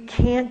 We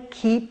can't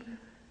keep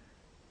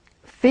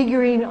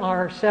figuring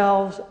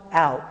ourselves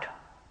out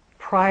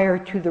prior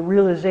to the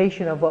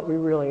realization of what we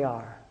really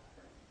are.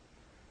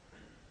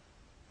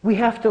 We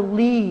have to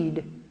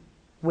lead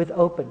with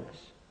openness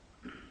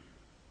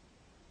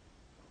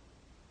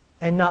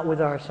and not with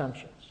our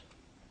assumptions.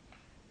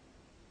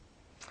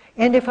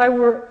 And if I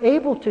were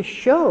able to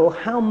show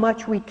how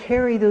much we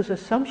carry those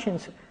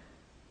assumptions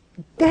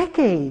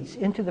decades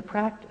into the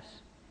practice,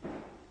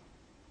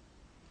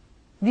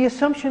 the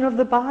assumption of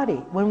the body,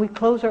 when we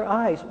close our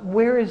eyes,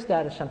 where is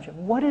that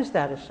assumption? What is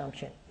that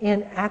assumption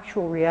in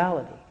actual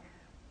reality?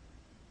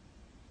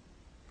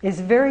 Is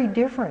very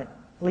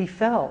differently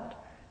felt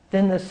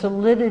than the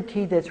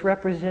solidity that's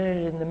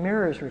represented in the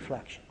mirror's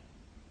reflection.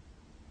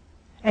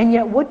 And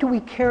yet, what do we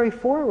carry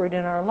forward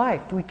in our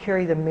life? Do we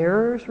carry the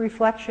mirror's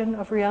reflection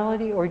of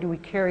reality, or do we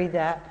carry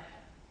that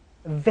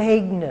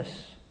vagueness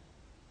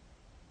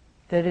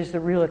that is the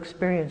real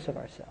experience of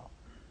ourselves?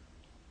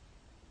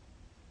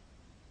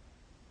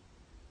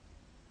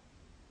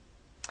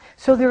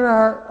 So there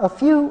are a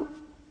few,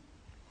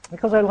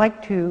 because I'd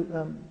like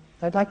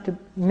to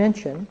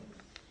mention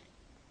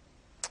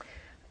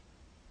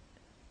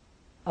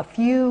a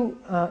few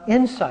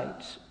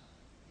insights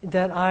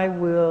that I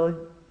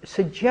will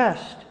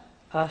suggest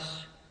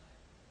us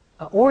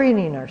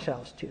orienting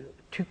ourselves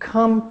to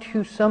come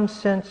to some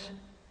sense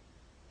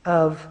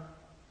of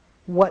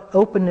what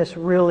openness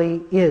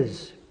really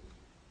is.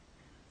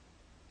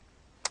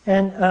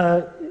 And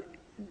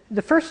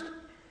the first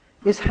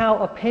is how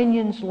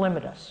opinions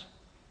limit us.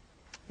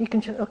 You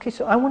can say, okay,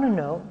 so I want to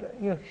know,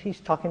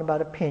 he's talking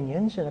about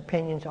opinions, and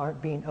opinions aren't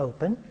being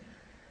open.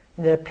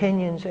 And that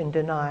opinions and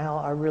denial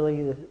are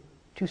really the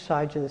two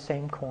sides of the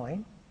same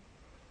coin.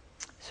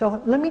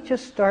 So let me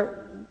just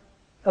start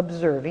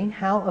observing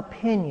how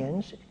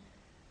opinions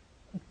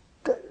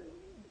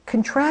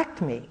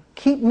contract me,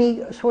 keep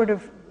me sort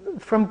of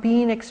from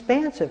being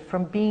expansive,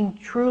 from being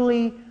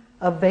truly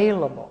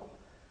available,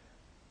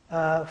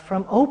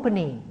 from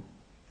opening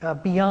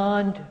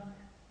beyond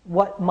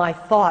what my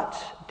thoughts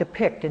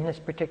depict in this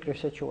particular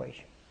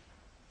situation.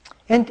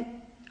 And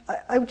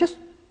I just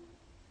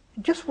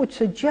would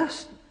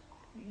suggest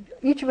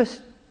each of us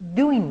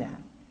doing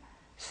that,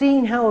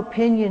 seeing how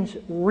opinions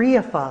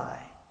reify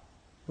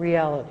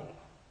reality.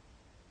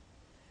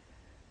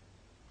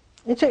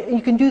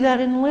 You can do that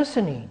in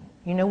listening.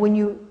 When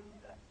you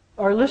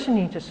are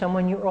listening to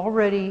someone, you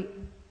already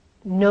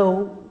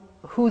know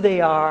who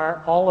they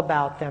are, all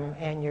about them,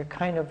 and you're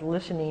kind of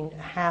listening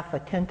half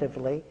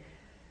attentively.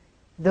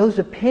 Those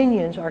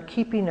opinions are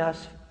keeping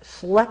us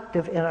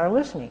selective in our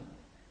listening.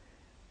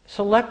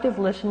 Selective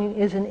listening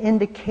is an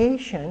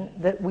indication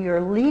that we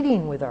are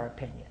leading with our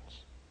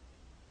opinions.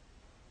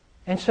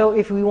 And so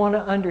if we want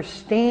to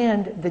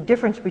understand the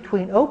difference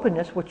between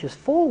openness, which is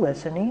full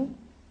listening,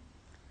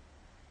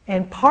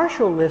 and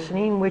partial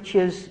listening, which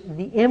is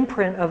the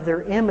imprint of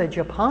their image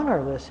upon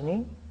our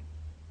listening,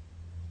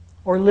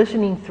 or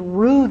listening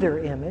through their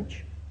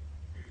image,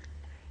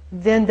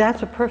 then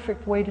that's a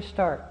perfect way to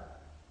start.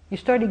 You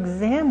start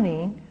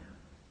examining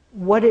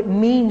what it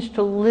means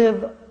to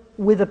live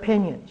with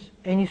opinions.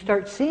 And you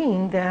start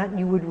seeing that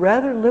you would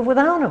rather live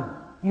without them.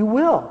 You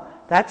will.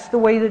 That's the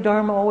way the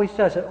Dharma always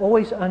does. It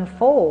always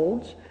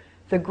unfolds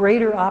the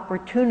greater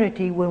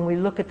opportunity when we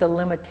look at the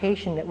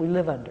limitation that we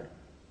live under.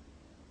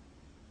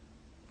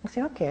 You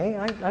say, okay,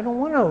 I don't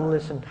want to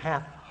listen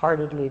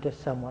half-heartedly to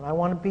someone. I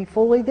want to be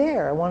fully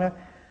there. I want to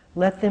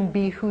let them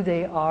be who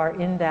they are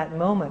in that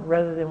moment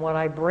rather than what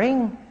I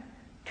bring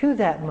to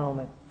that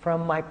moment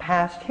from my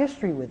past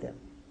history with them.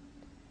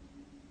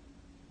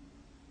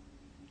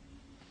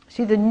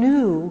 See, the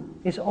new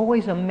is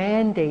always a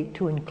mandate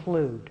to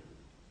include.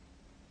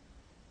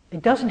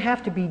 It doesn't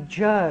have to be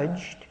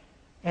judged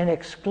and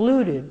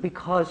excluded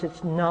because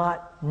it's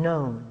not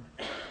known.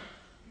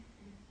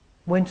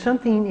 When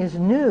something is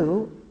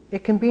new,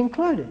 it can be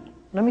included.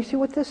 Let me see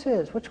what this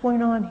is. What's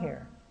going on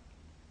here?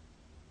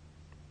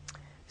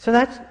 So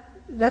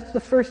that's the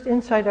first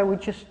insight I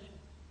would just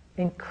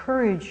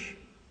encourage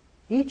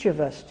each of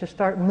us to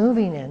start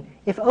moving in.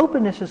 If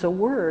openness is a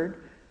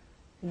word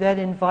that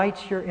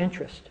invites your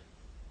interest,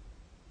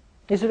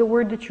 is it a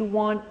word that you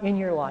want in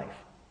your life?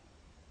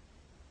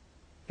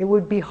 It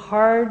would be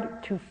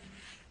hard to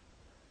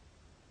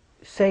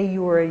say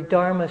you are a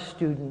Dharma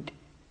student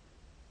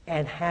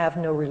and have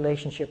no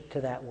relationship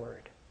to that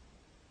word.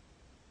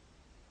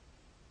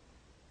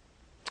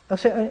 I'll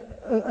say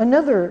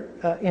another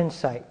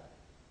insight.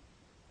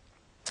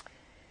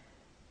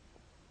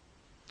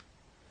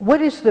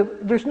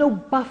 There's no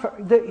buffer.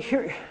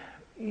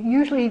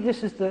 Usually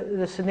this is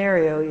the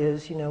scenario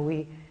is,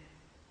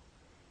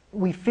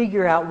 we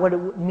figure out what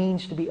it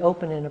means to be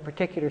open in a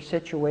particular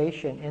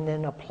situation and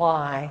then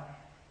apply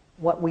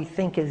what we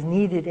think is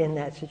needed in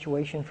that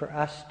situation for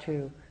us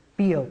to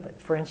be open.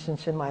 For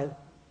instance, in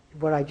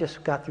what I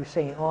just got through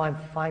saying, I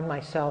find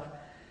myself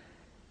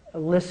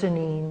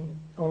listening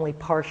only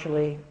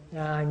partially.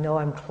 I know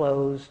I'm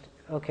closed.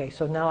 Okay,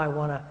 so now I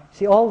want to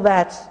see all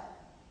that's,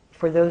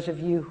 for those of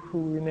you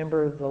who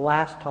remember the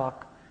last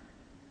talk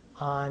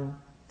on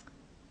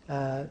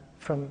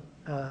from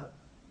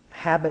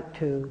habit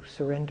to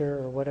surrender,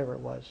 or whatever it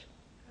was.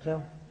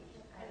 So,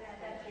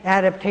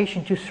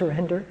 adaptation to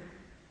surrender.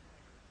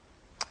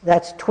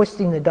 That's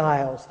twisting the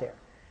dials there.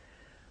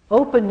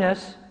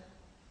 Openness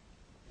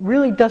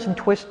really doesn't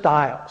twist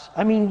dials.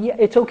 I mean, yeah,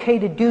 it's okay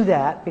to do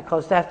that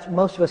because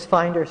most of us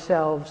find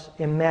ourselves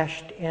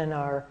enmeshed in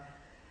our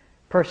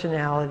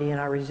personality and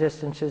our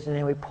resistances, and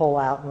then we pull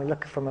out and we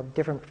look from a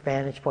different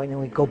vantage point, and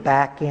we go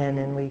back in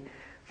and we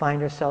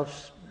find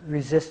ourselves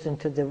resistant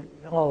to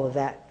all of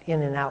that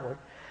in and outward.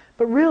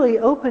 But really,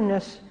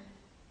 openness,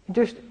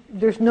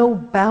 there's no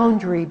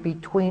boundary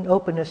between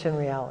openness and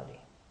reality.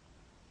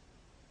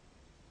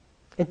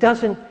 It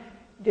doesn't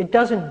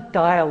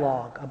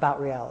dialogue about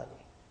reality.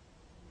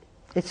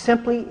 It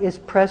simply is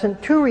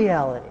present to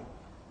reality.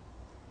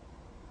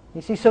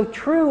 You see, so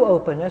true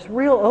openness,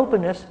 real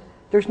openness,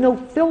 there's no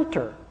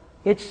filter.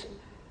 It's,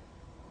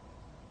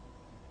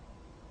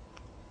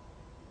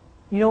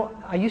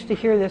 I used to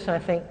hear this and I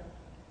think,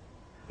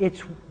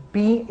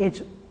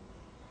 it's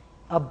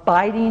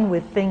abiding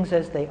with things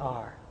as they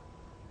are.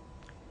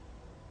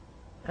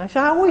 And I say,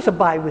 I always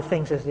abide with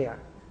things as they are.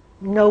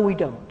 No, we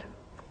don't.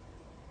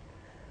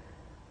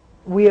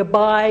 We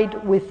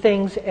abide with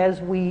things as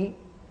we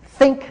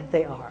think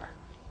they are.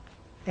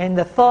 And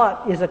the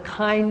thought is a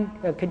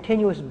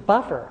continuous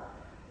buffer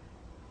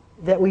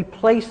that we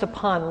place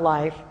upon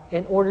life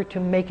in order to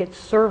make it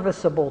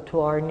serviceable to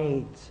our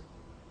needs.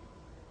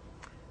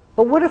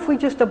 But what if we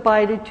just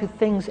abided to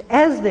things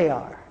as they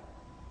are?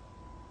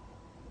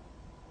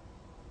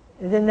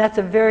 Then that's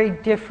a very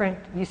different,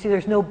 you see,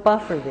 there's no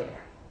buffer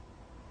there.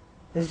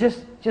 There's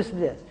just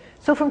this.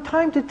 So from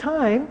time to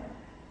time,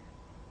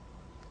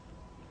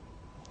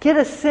 get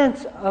a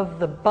sense of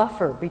the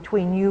buffer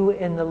between you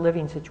and the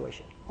living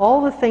situation.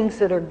 All the things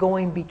that are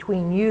going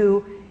between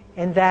you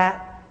and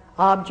that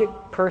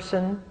object,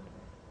 person,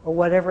 or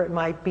whatever it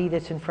might be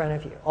that's in front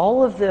of you.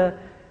 All of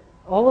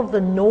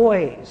the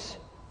noise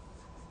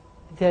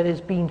that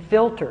is being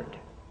filtered.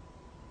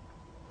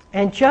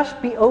 And just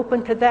be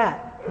open to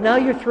that. Now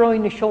you're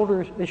throwing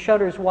the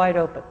shutters wide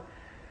open.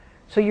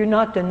 So you're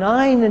not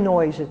denying the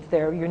noise that's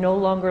there. You're no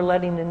longer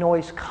letting the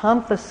noise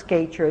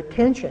confiscate your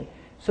attention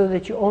so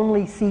that you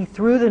only see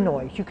through the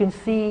noise. You can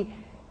see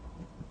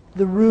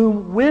the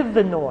room with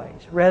the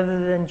noise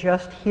rather than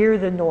just hear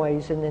the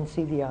noise and then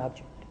see the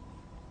object.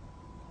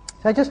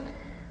 So I just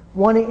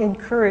want to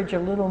encourage a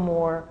little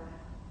more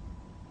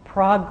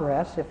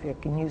progress, if you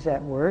can use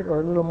that word,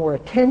 or a little more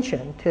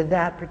attention to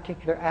that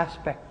particular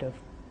aspect of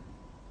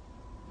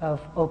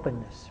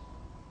openness.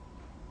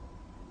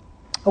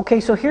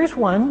 Okay, so here's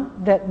one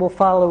that will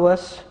follow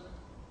us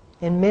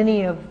in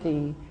many of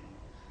the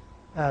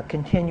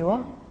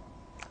continua,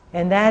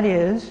 and that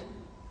is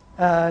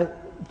the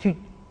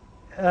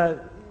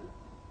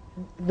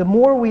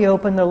more we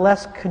open, the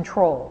less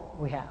control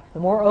we have. The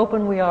more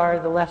open we are,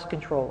 the less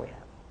control we have.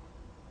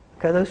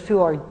 Okay, those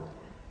two are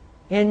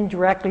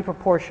indirectly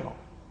proportional,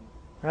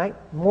 right?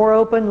 More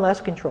open, less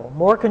control.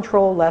 More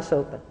control, less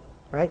open,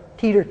 right?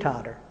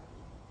 Teeter-totter.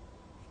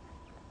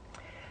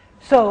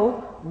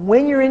 So,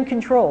 when you're in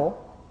control,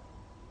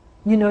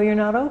 you know you're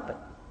not open.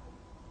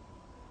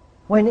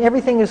 When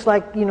everything is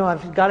like,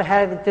 I've got to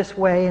have it this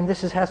way, and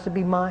has to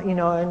be my,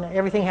 and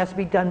everything has to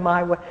be done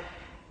my way,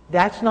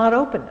 that's not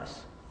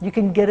openness. You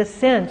can get a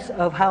sense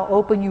of how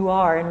open you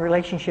are in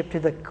relationship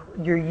to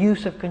your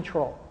use of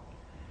control.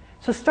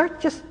 So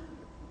start just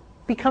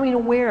becoming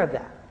aware of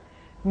that.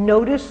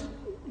 Notice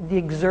the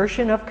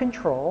exertion of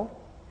control.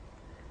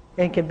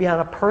 It can be on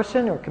a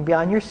person, or it can be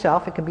on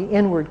yourself. It can be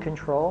inward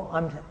control.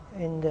 I'm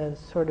in the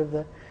sort of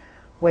the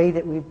way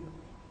that we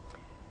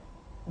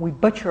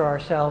butcher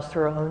ourselves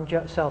through our own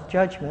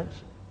self-judgments,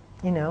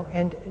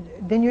 and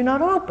then you're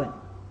not open.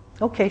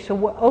 Okay, so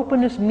what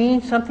openness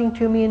means something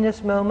to me in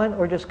this moment,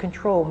 or does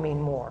control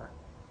mean more?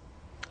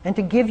 And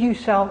to give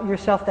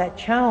yourself that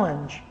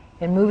challenge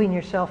in moving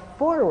yourself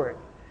forward,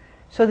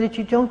 so that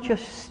you don't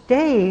just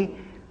stay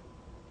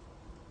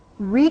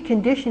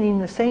reconditioning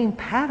the same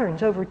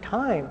patterns over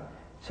time,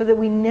 so that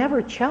we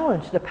never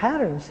challenge the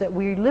patterns that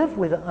we live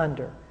with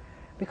under.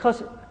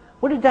 Because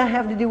what did that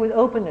have to do with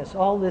openness?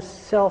 All this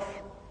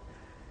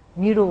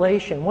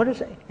self-mutilation. What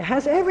is it? It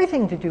has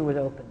everything to do with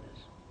openness.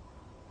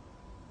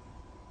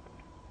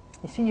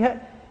 You see,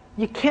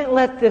 you can't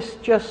let this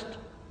just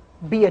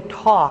be a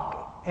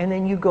talk and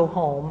then you go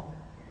home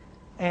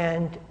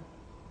and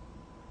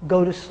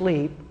go to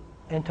sleep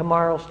and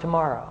tomorrow's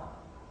tomorrow.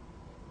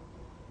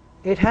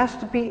 There has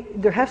to be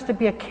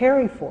a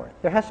carry for it.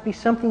 There has to be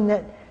something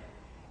that,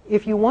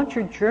 if you want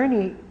your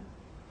journey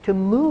to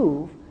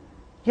move,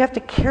 you have to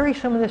carry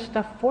some of this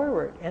stuff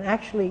forward and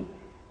actually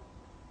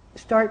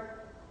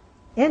start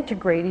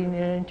integrating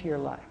it into your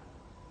life.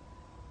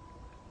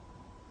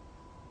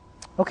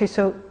 Okay,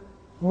 so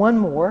one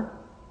more.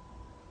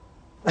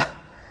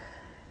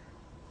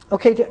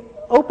 Okay,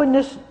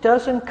 openness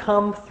doesn't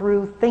come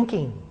through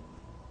thinking.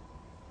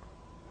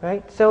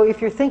 Right? So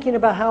if you're thinking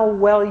about how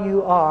well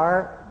you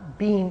are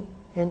being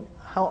and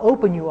how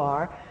open you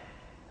are,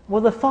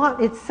 well, the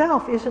thought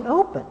itself isn't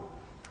open.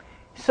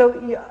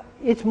 So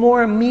it's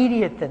more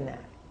immediate than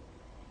that.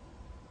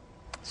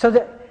 So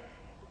the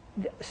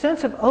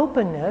sense of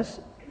openness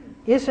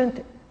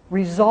isn't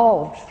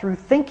resolved through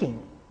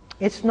thinking.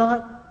 It's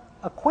not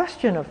a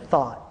question of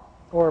thought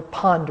or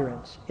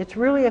ponderance. It's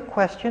really a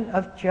question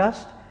of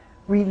just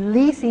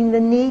releasing the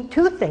need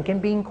to think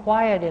and being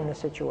quiet in the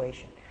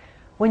situation.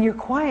 When you're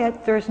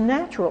quiet, there's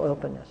natural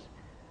openness,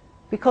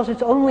 because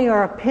it's only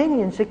our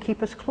opinions that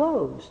keep us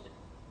closed.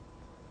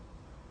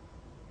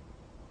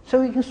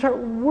 So you can start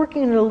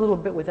working a little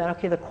bit with that.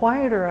 Okay, the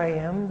quieter I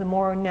am, the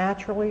more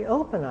naturally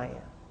open I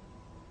am.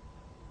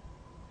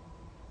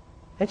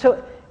 And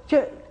so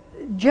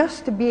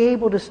just to be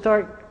able to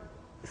start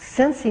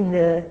sensing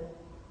the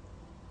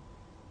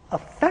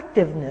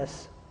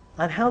effectiveness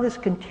on how this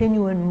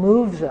continuum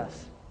moves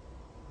us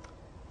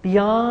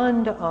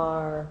beyond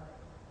our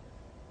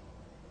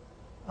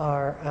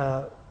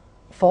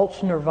false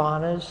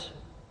nirvanas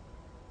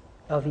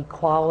of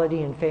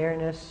equality and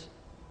fairness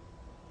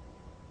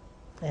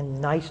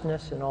and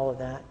niceness and all of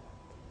that,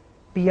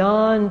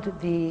 beyond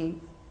the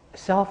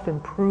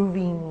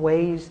self-improving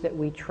ways that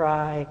we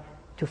try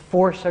to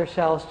force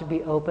ourselves to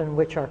be open,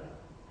 which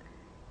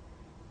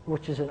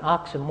is an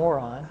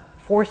oxymoron.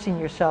 Forcing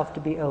yourself to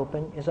be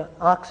open is an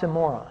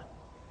oxymoron.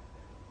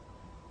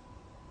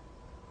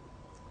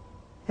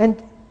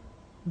 And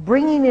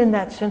bringing in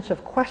that sense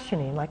of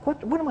questioning, like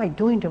what am I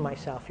doing to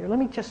myself here? Let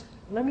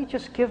me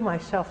just give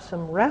myself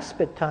some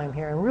respite time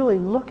here and really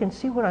look and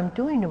see what I'm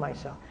doing to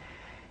myself.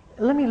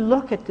 Let me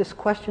look at this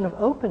question of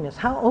openness.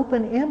 How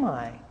open am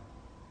I?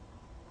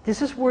 Does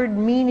this word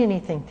mean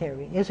anything to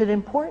me? Is it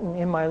important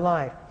in my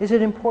life? Is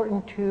it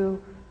important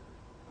to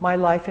my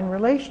life in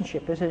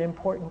relationship? Is it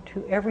important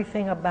to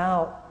everything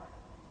about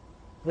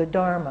the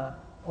Dharma?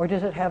 Or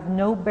does it have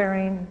no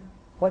bearing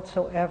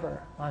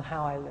whatsoever on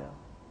how I live?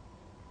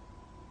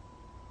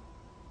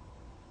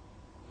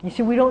 You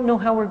see, we don't know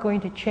how we're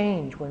going to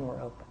change when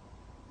we're open.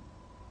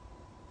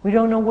 We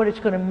don't know what it's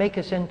going to make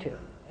us into,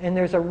 and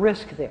there's a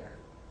risk there.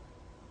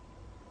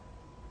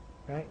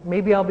 Right?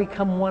 Maybe I'll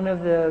become one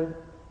of the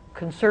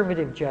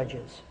conservative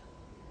judges.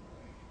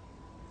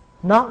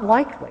 Not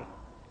likely,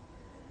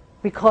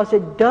 because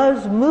it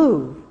does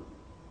move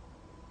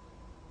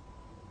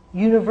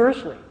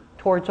universally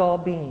towards all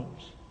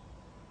beings,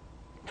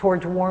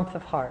 towards warmth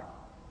of heart.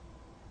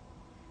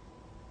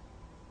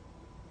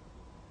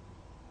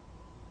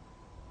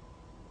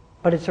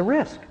 But it's a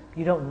risk.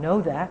 You don't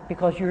know that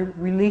because you're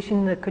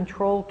releasing the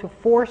control to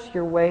force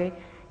your way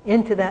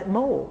into that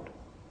mold.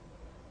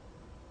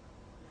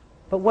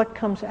 But what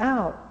comes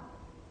out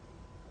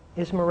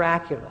is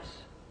miraculous.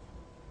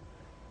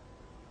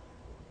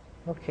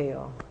 Okay,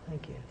 y'all.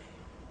 Thank you.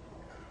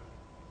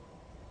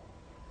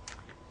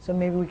 So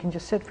maybe we can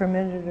just sit for a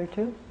minute or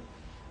two.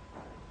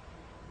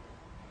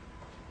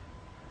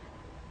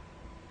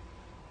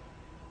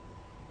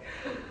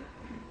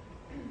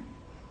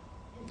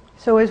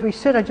 So as we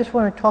sit, I just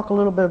want to talk a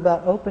little bit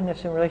about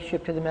openness in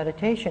relationship to the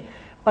meditation,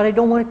 but I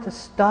don't want it to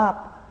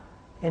stop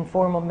in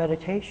formal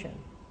meditation.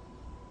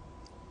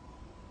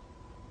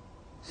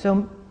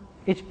 So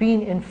it's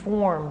being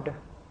informed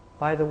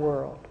by the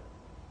world,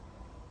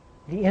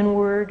 the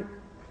inward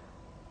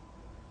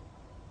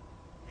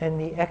and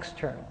the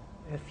external,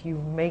 if you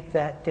make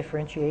that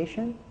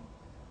differentiation,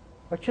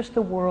 or just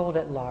the world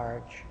at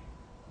large,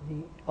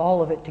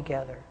 all of it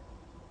together.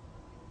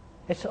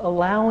 It's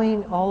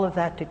allowing all of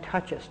that to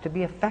touch us, to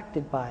be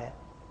affected by it,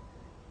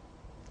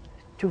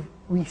 to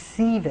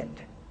receive it,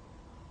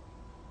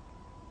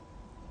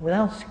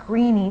 without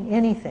screening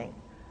anything,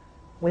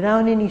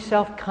 without any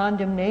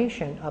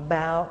self-condemnation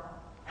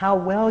about how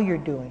well you're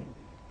doing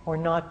or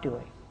not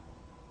doing,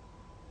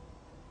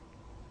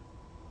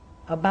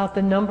 about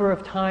the number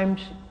of times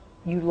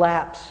you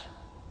lapse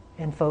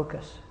in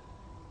focus.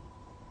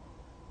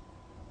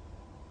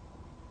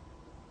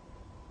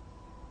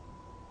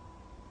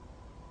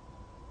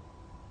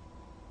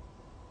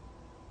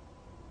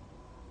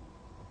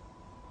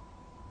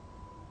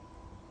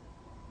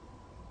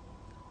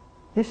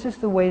 This is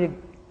the way to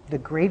the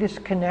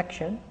greatest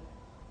connection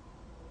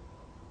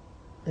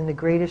and the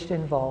greatest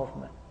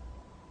involvement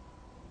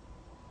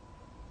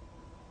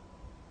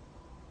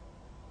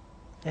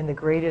and the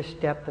greatest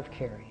depth of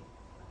caring.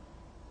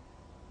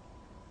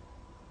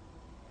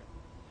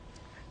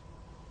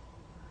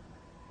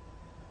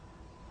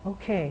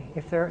 Okay,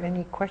 if there are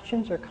any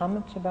questions or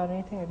comments about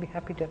anything, I'd be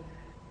happy to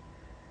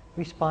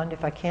respond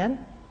if I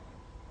can.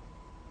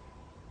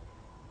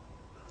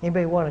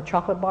 Anybody want a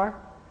chocolate bar?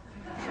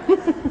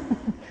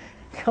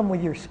 Come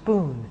with your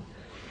spoon.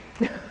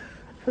 It's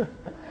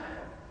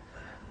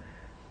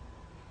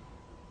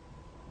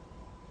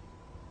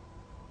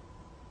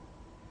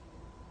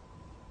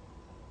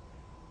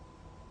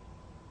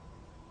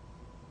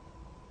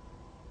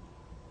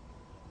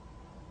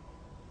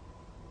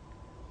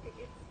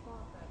more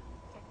of a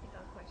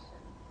technical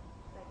question.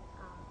 Like,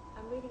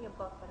 I'm reading a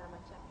book, but I'm on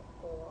chapter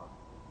 4,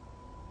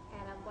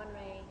 and I'm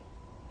wondering,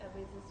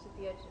 resist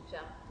the urge to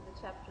jump to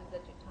the chapters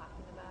that you're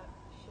talking about.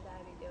 Should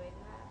I be doing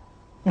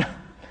that?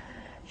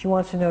 She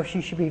wants to know if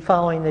she should be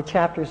following the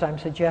chapters I'm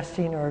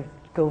suggesting or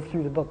go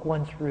through the book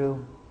 1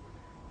 through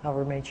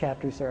however many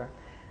chapters there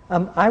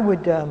are. I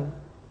would,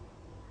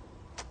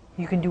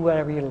 you can do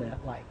whatever you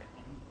like.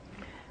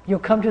 You'll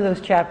come to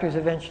those chapters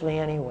eventually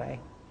anyway,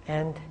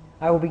 and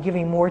I will be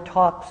giving more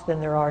talks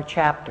than there are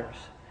chapters.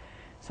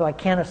 So I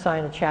can't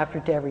assign a chapter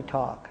to every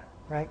talk,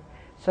 right?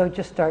 So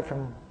just start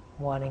from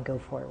 1 and go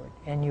forward,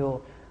 and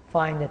you'll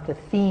find that the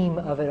theme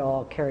of it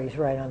all carries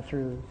right on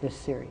through this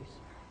series.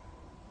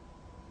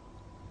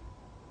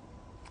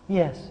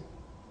 Yes?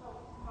 So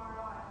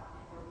tomorrow,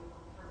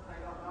 person I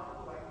don't know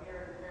who I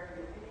hear is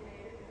very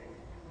opinionated and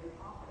extremely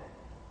confident.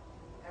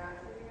 And I'm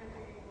sitting there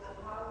thinking, well,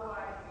 how do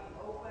I be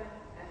open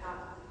and not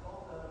just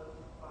also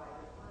by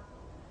this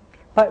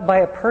person? By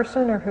a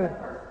person or who? That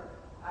person.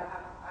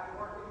 I'm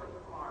working with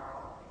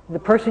tomorrow. The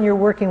person you're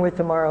working with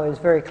tomorrow is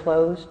very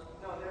closed?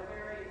 No, they're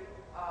very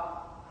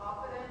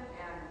confident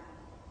and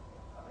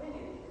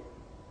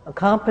opinionated.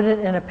 Competent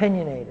and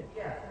opinionated.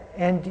 Yes.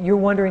 And you're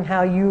wondering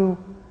how you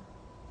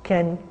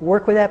can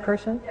work with that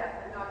person? Yes,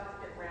 and not just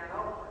get ran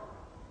over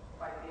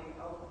by being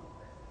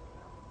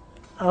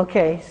open.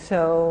 Okay,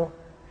 so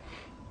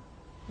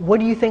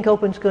what do you think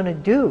open's going to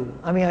do?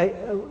 I mean,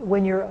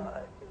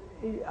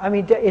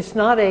 it's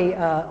not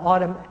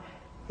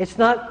it's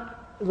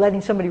not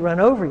letting somebody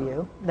run over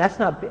you. That's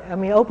not. I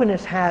mean,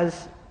 openness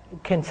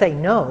can say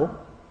no,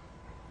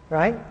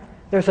 right?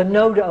 There's a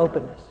no to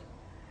openness,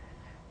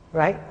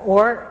 right?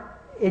 Or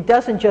it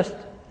doesn't just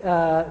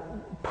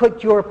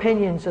put your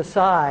opinions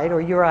aside or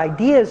your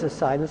ideas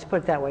aside. Let's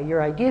put it that way: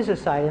 your ideas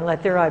aside, and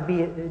let their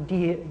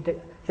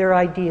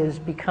ideas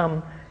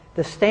become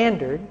the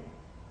standard,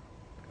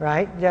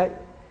 right?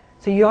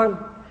 So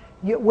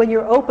when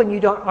you're open,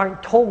 you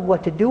aren't told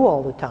what to do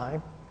all the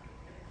time,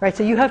 right?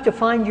 So you have to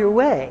find your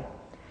way,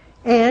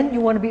 and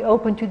you want to be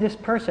open to this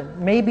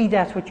person. Maybe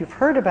that's what you've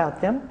heard about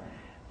them,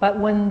 but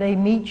when they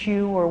meet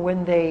you or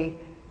when they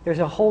there's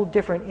a whole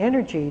different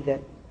energy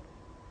that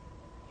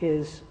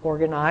is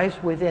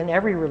organized within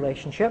every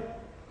relationship,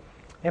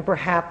 and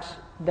perhaps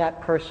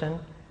that person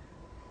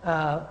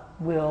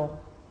will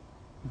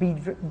be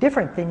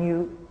different than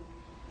you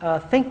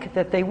think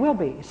that they will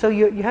be. So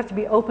you have to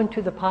be open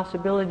to the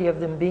possibility of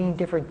them being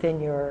different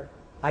than your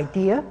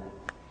idea.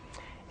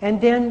 And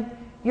then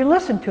you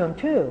listen to them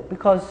too,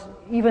 because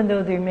even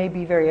though they may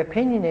be very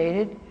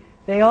opinionated,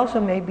 they also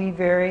may be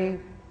very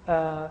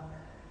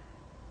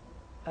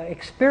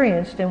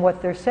experienced in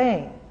what they're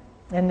saying.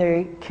 And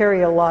they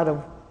carry a lot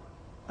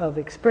of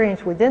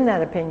experience within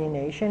that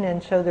opinionation,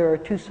 and so there are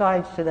two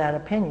sides to that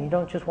opinion. You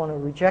don't just want to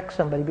reject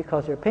somebody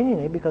because they're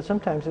opinionated, because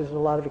sometimes there's a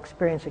lot of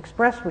experience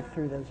expressed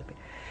through those opinions.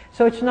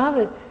 So it's not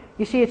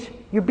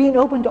you're being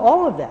open to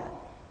all of that.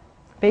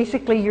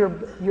 Basically,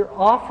 you're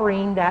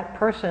offering that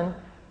person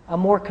a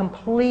more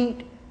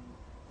complete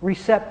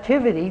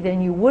receptivity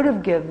than you would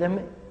have given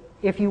them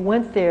if you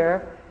went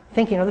there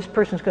thinking, oh, this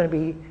person's going to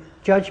be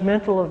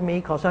judgmental of me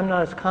because I'm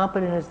not as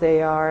competent as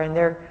they are, and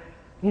they're,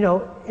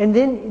 and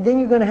then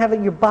you're going to have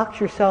you box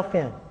yourself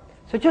in.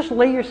 So just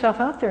lay yourself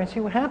out there and see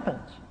what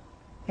happens.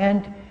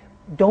 And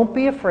don't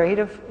be afraid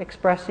of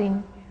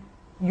expressing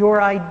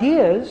your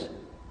ideas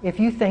if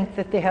you think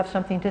that they have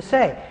something to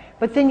say.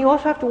 But then you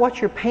also have to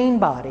watch your pain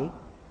body,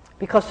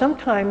 because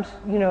sometimes,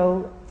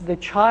 the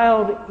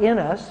child in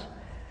us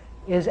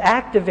is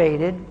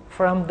activated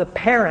from the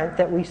parent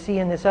that we see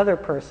in this other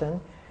person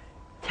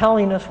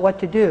telling us what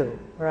to do,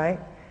 right?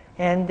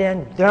 And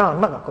then, no,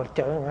 I'm not going to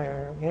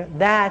tell you.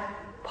 That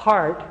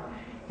part,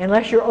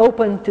 unless you're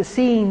open to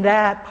seeing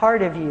that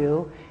part of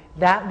you,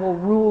 that will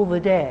rule the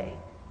day.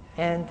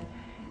 And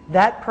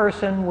that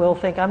person will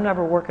think, I'm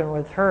never working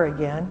with her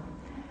again.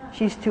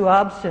 She's too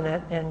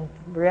obstinate. And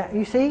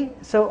you see?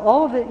 So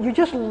all of it, you're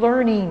just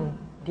learning,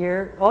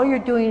 dear. All you're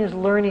doing is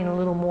learning a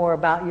little more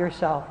about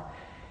yourself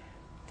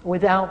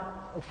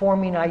without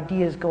forming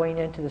ideas going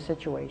into the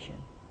situation.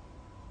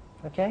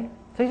 Okay?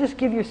 So you just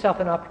give yourself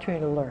an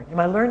opportunity to learn. Am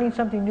I learning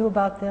something new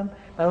about them?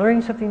 Am I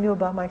learning something new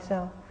about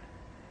myself?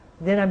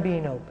 Then I'm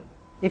being open.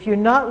 If you're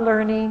not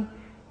learning,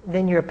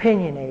 then you're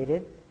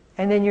opinionated,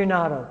 and then you're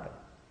not open.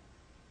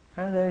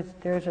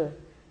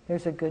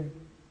 There's a good...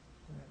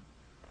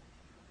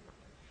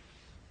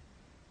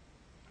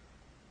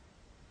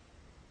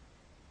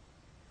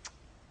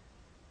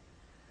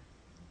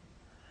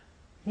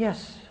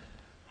 Yes?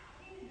 How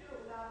can you do it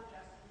without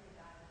adjusting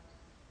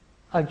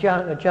the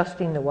dialogue?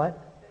 Adjusting the what?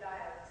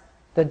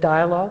 The dialogues. The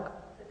dialogue?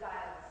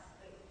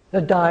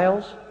 The dials. The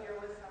dials? If you're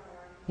with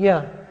someone,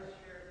 Yeah. there's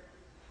your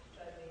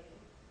judging,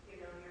 you're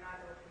not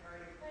looking or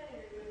you're planning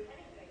or doing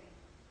anything.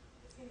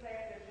 It seems like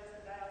I have to adjust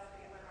the dials to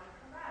get my mind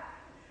to come back.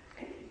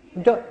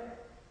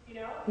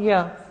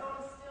 Yeah. So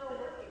I'm still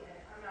working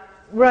it. I'm not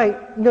just...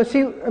 Right. No,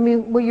 see, I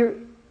mean, well,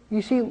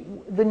 you see,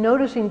 the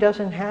noticing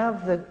doesn't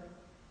have the...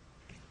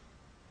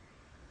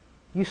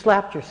 You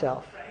slapped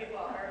yourself. Right,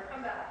 well, or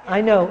come back.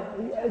 I know.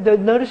 The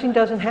noticing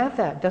doesn't have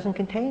that, doesn't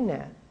contain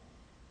that.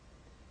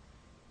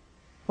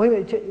 Wait a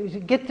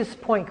minute, get this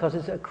point, because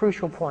it's a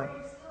crucial point.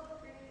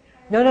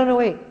 No,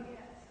 wait.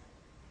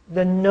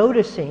 The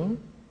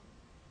noticing,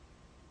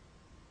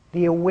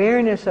 the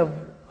awareness of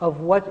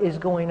what is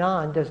going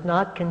on does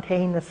not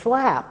contain the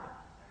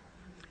slap.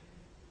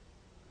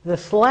 The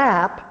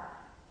slap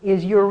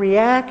is your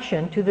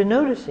reaction to the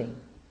noticing.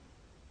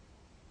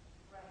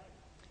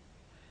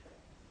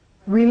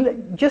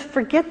 Just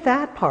forget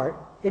that part.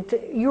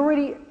 You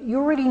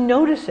already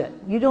notice it.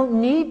 You don't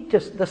need to.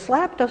 The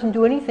slap doesn't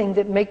do anything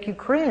that make you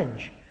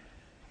cringe,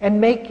 and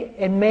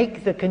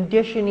make the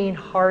conditioning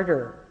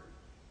harder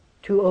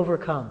to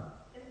overcome.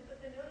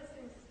 But the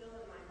noticing is still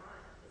in my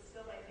mind. It's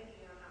still like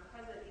thinking I'm not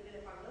present, even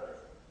if I'm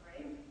noticing,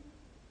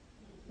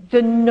 right?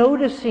 The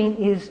noticing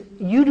is,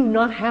 you do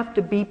not have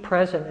to be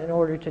present in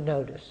order to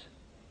notice.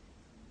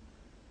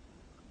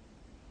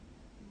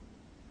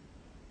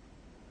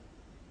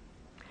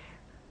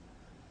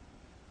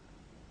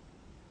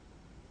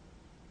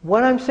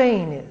 What I'm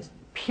saying is,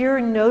 pure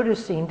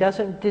noticing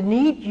doesn't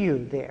need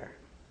you there.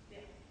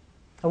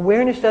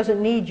 Awareness doesn't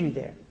need you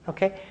there,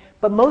 okay?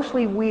 But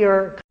mostly we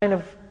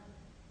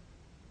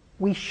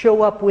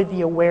show up with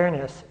the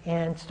awareness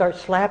and start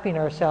slapping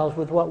ourselves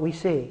with what we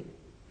see,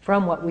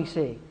 from what we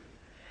see.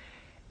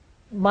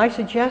 My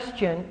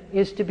suggestion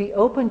is to be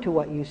open to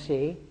what you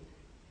see.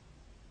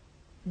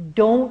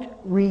 Don't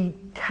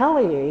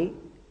retaliate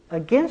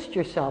against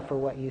yourself for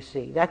what you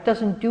see. That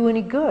doesn't do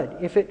any good.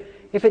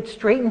 If it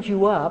straightens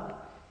you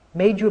up,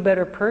 made you a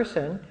better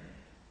person,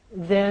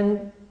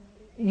 then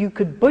you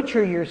could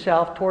butcher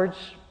yourself towards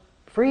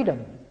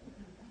freedom.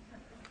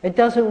 It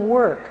doesn't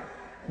work.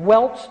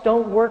 Welts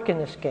don't work in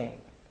this game.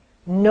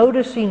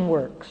 Noticing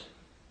works.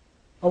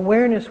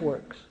 Awareness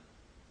works.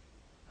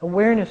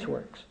 Awareness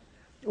works.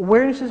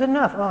 Awareness is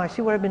enough. Oh, I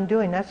see what I've been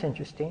doing. That's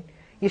interesting.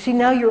 You see,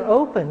 now you're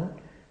open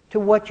to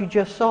what you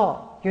just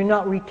saw. You're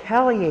not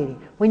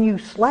retaliating. When you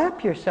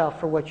slap yourself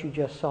for what you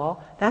just saw,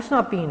 that's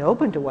not being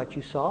open to what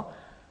you saw.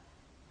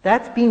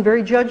 That's being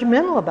very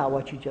judgmental about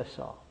what you just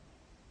saw.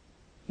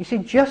 You see,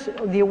 just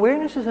the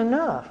awareness is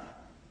enough.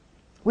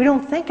 We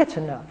don't think it's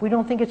enough. We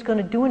don't think it's going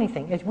to do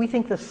anything. We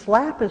think the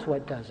slap is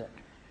what does it.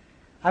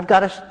 I've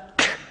got to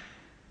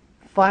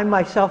find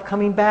myself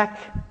coming back,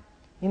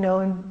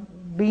 and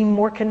being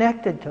more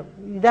connected to.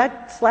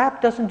 That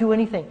slap doesn't do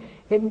anything.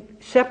 It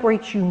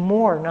separates you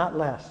more, not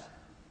less.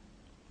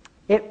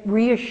 It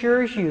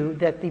reassures you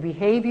that the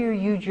behavior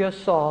you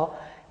just saw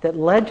that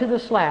led to the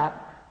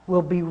slap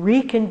will be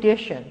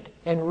reconditioned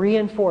and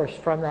reinforced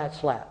from that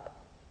slap.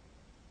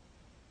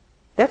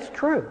 That's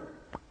true.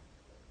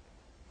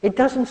 It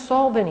doesn't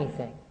solve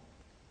anything.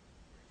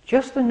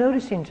 Just the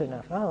noticing's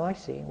enough. Oh, I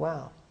see.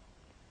 Wow.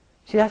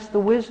 See, that's the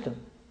wisdom.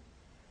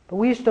 But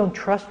we just don't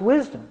trust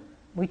wisdom.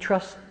 We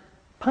trust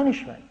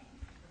punishment.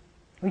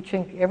 We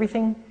think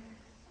everything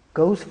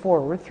goes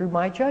forward through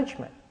my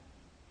judgment.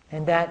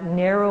 And that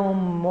narrow,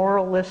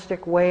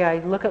 moralistic way I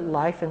look at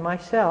life and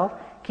myself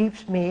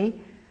keeps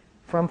me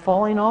from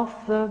falling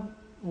off the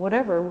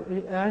whatever,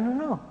 I don't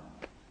know.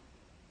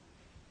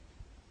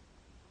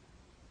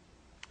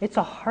 It's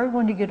a hard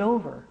one to get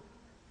over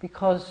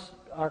because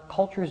our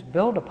culture's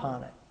built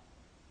upon it.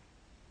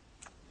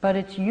 But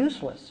it's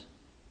useless.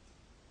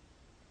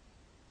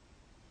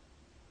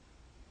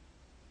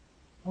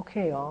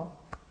 Okay, all.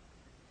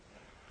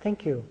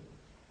 Thank you.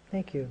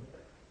 Thank you.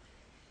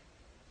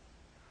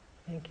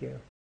 Thank you.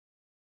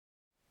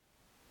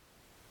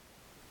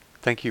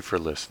 Thank you for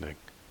listening.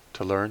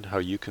 To learn how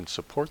you can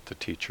support the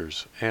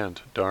teachers and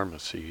Dharma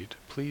Seed,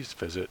 please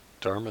visit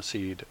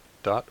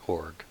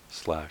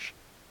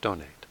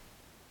dharmaseed.org/donate.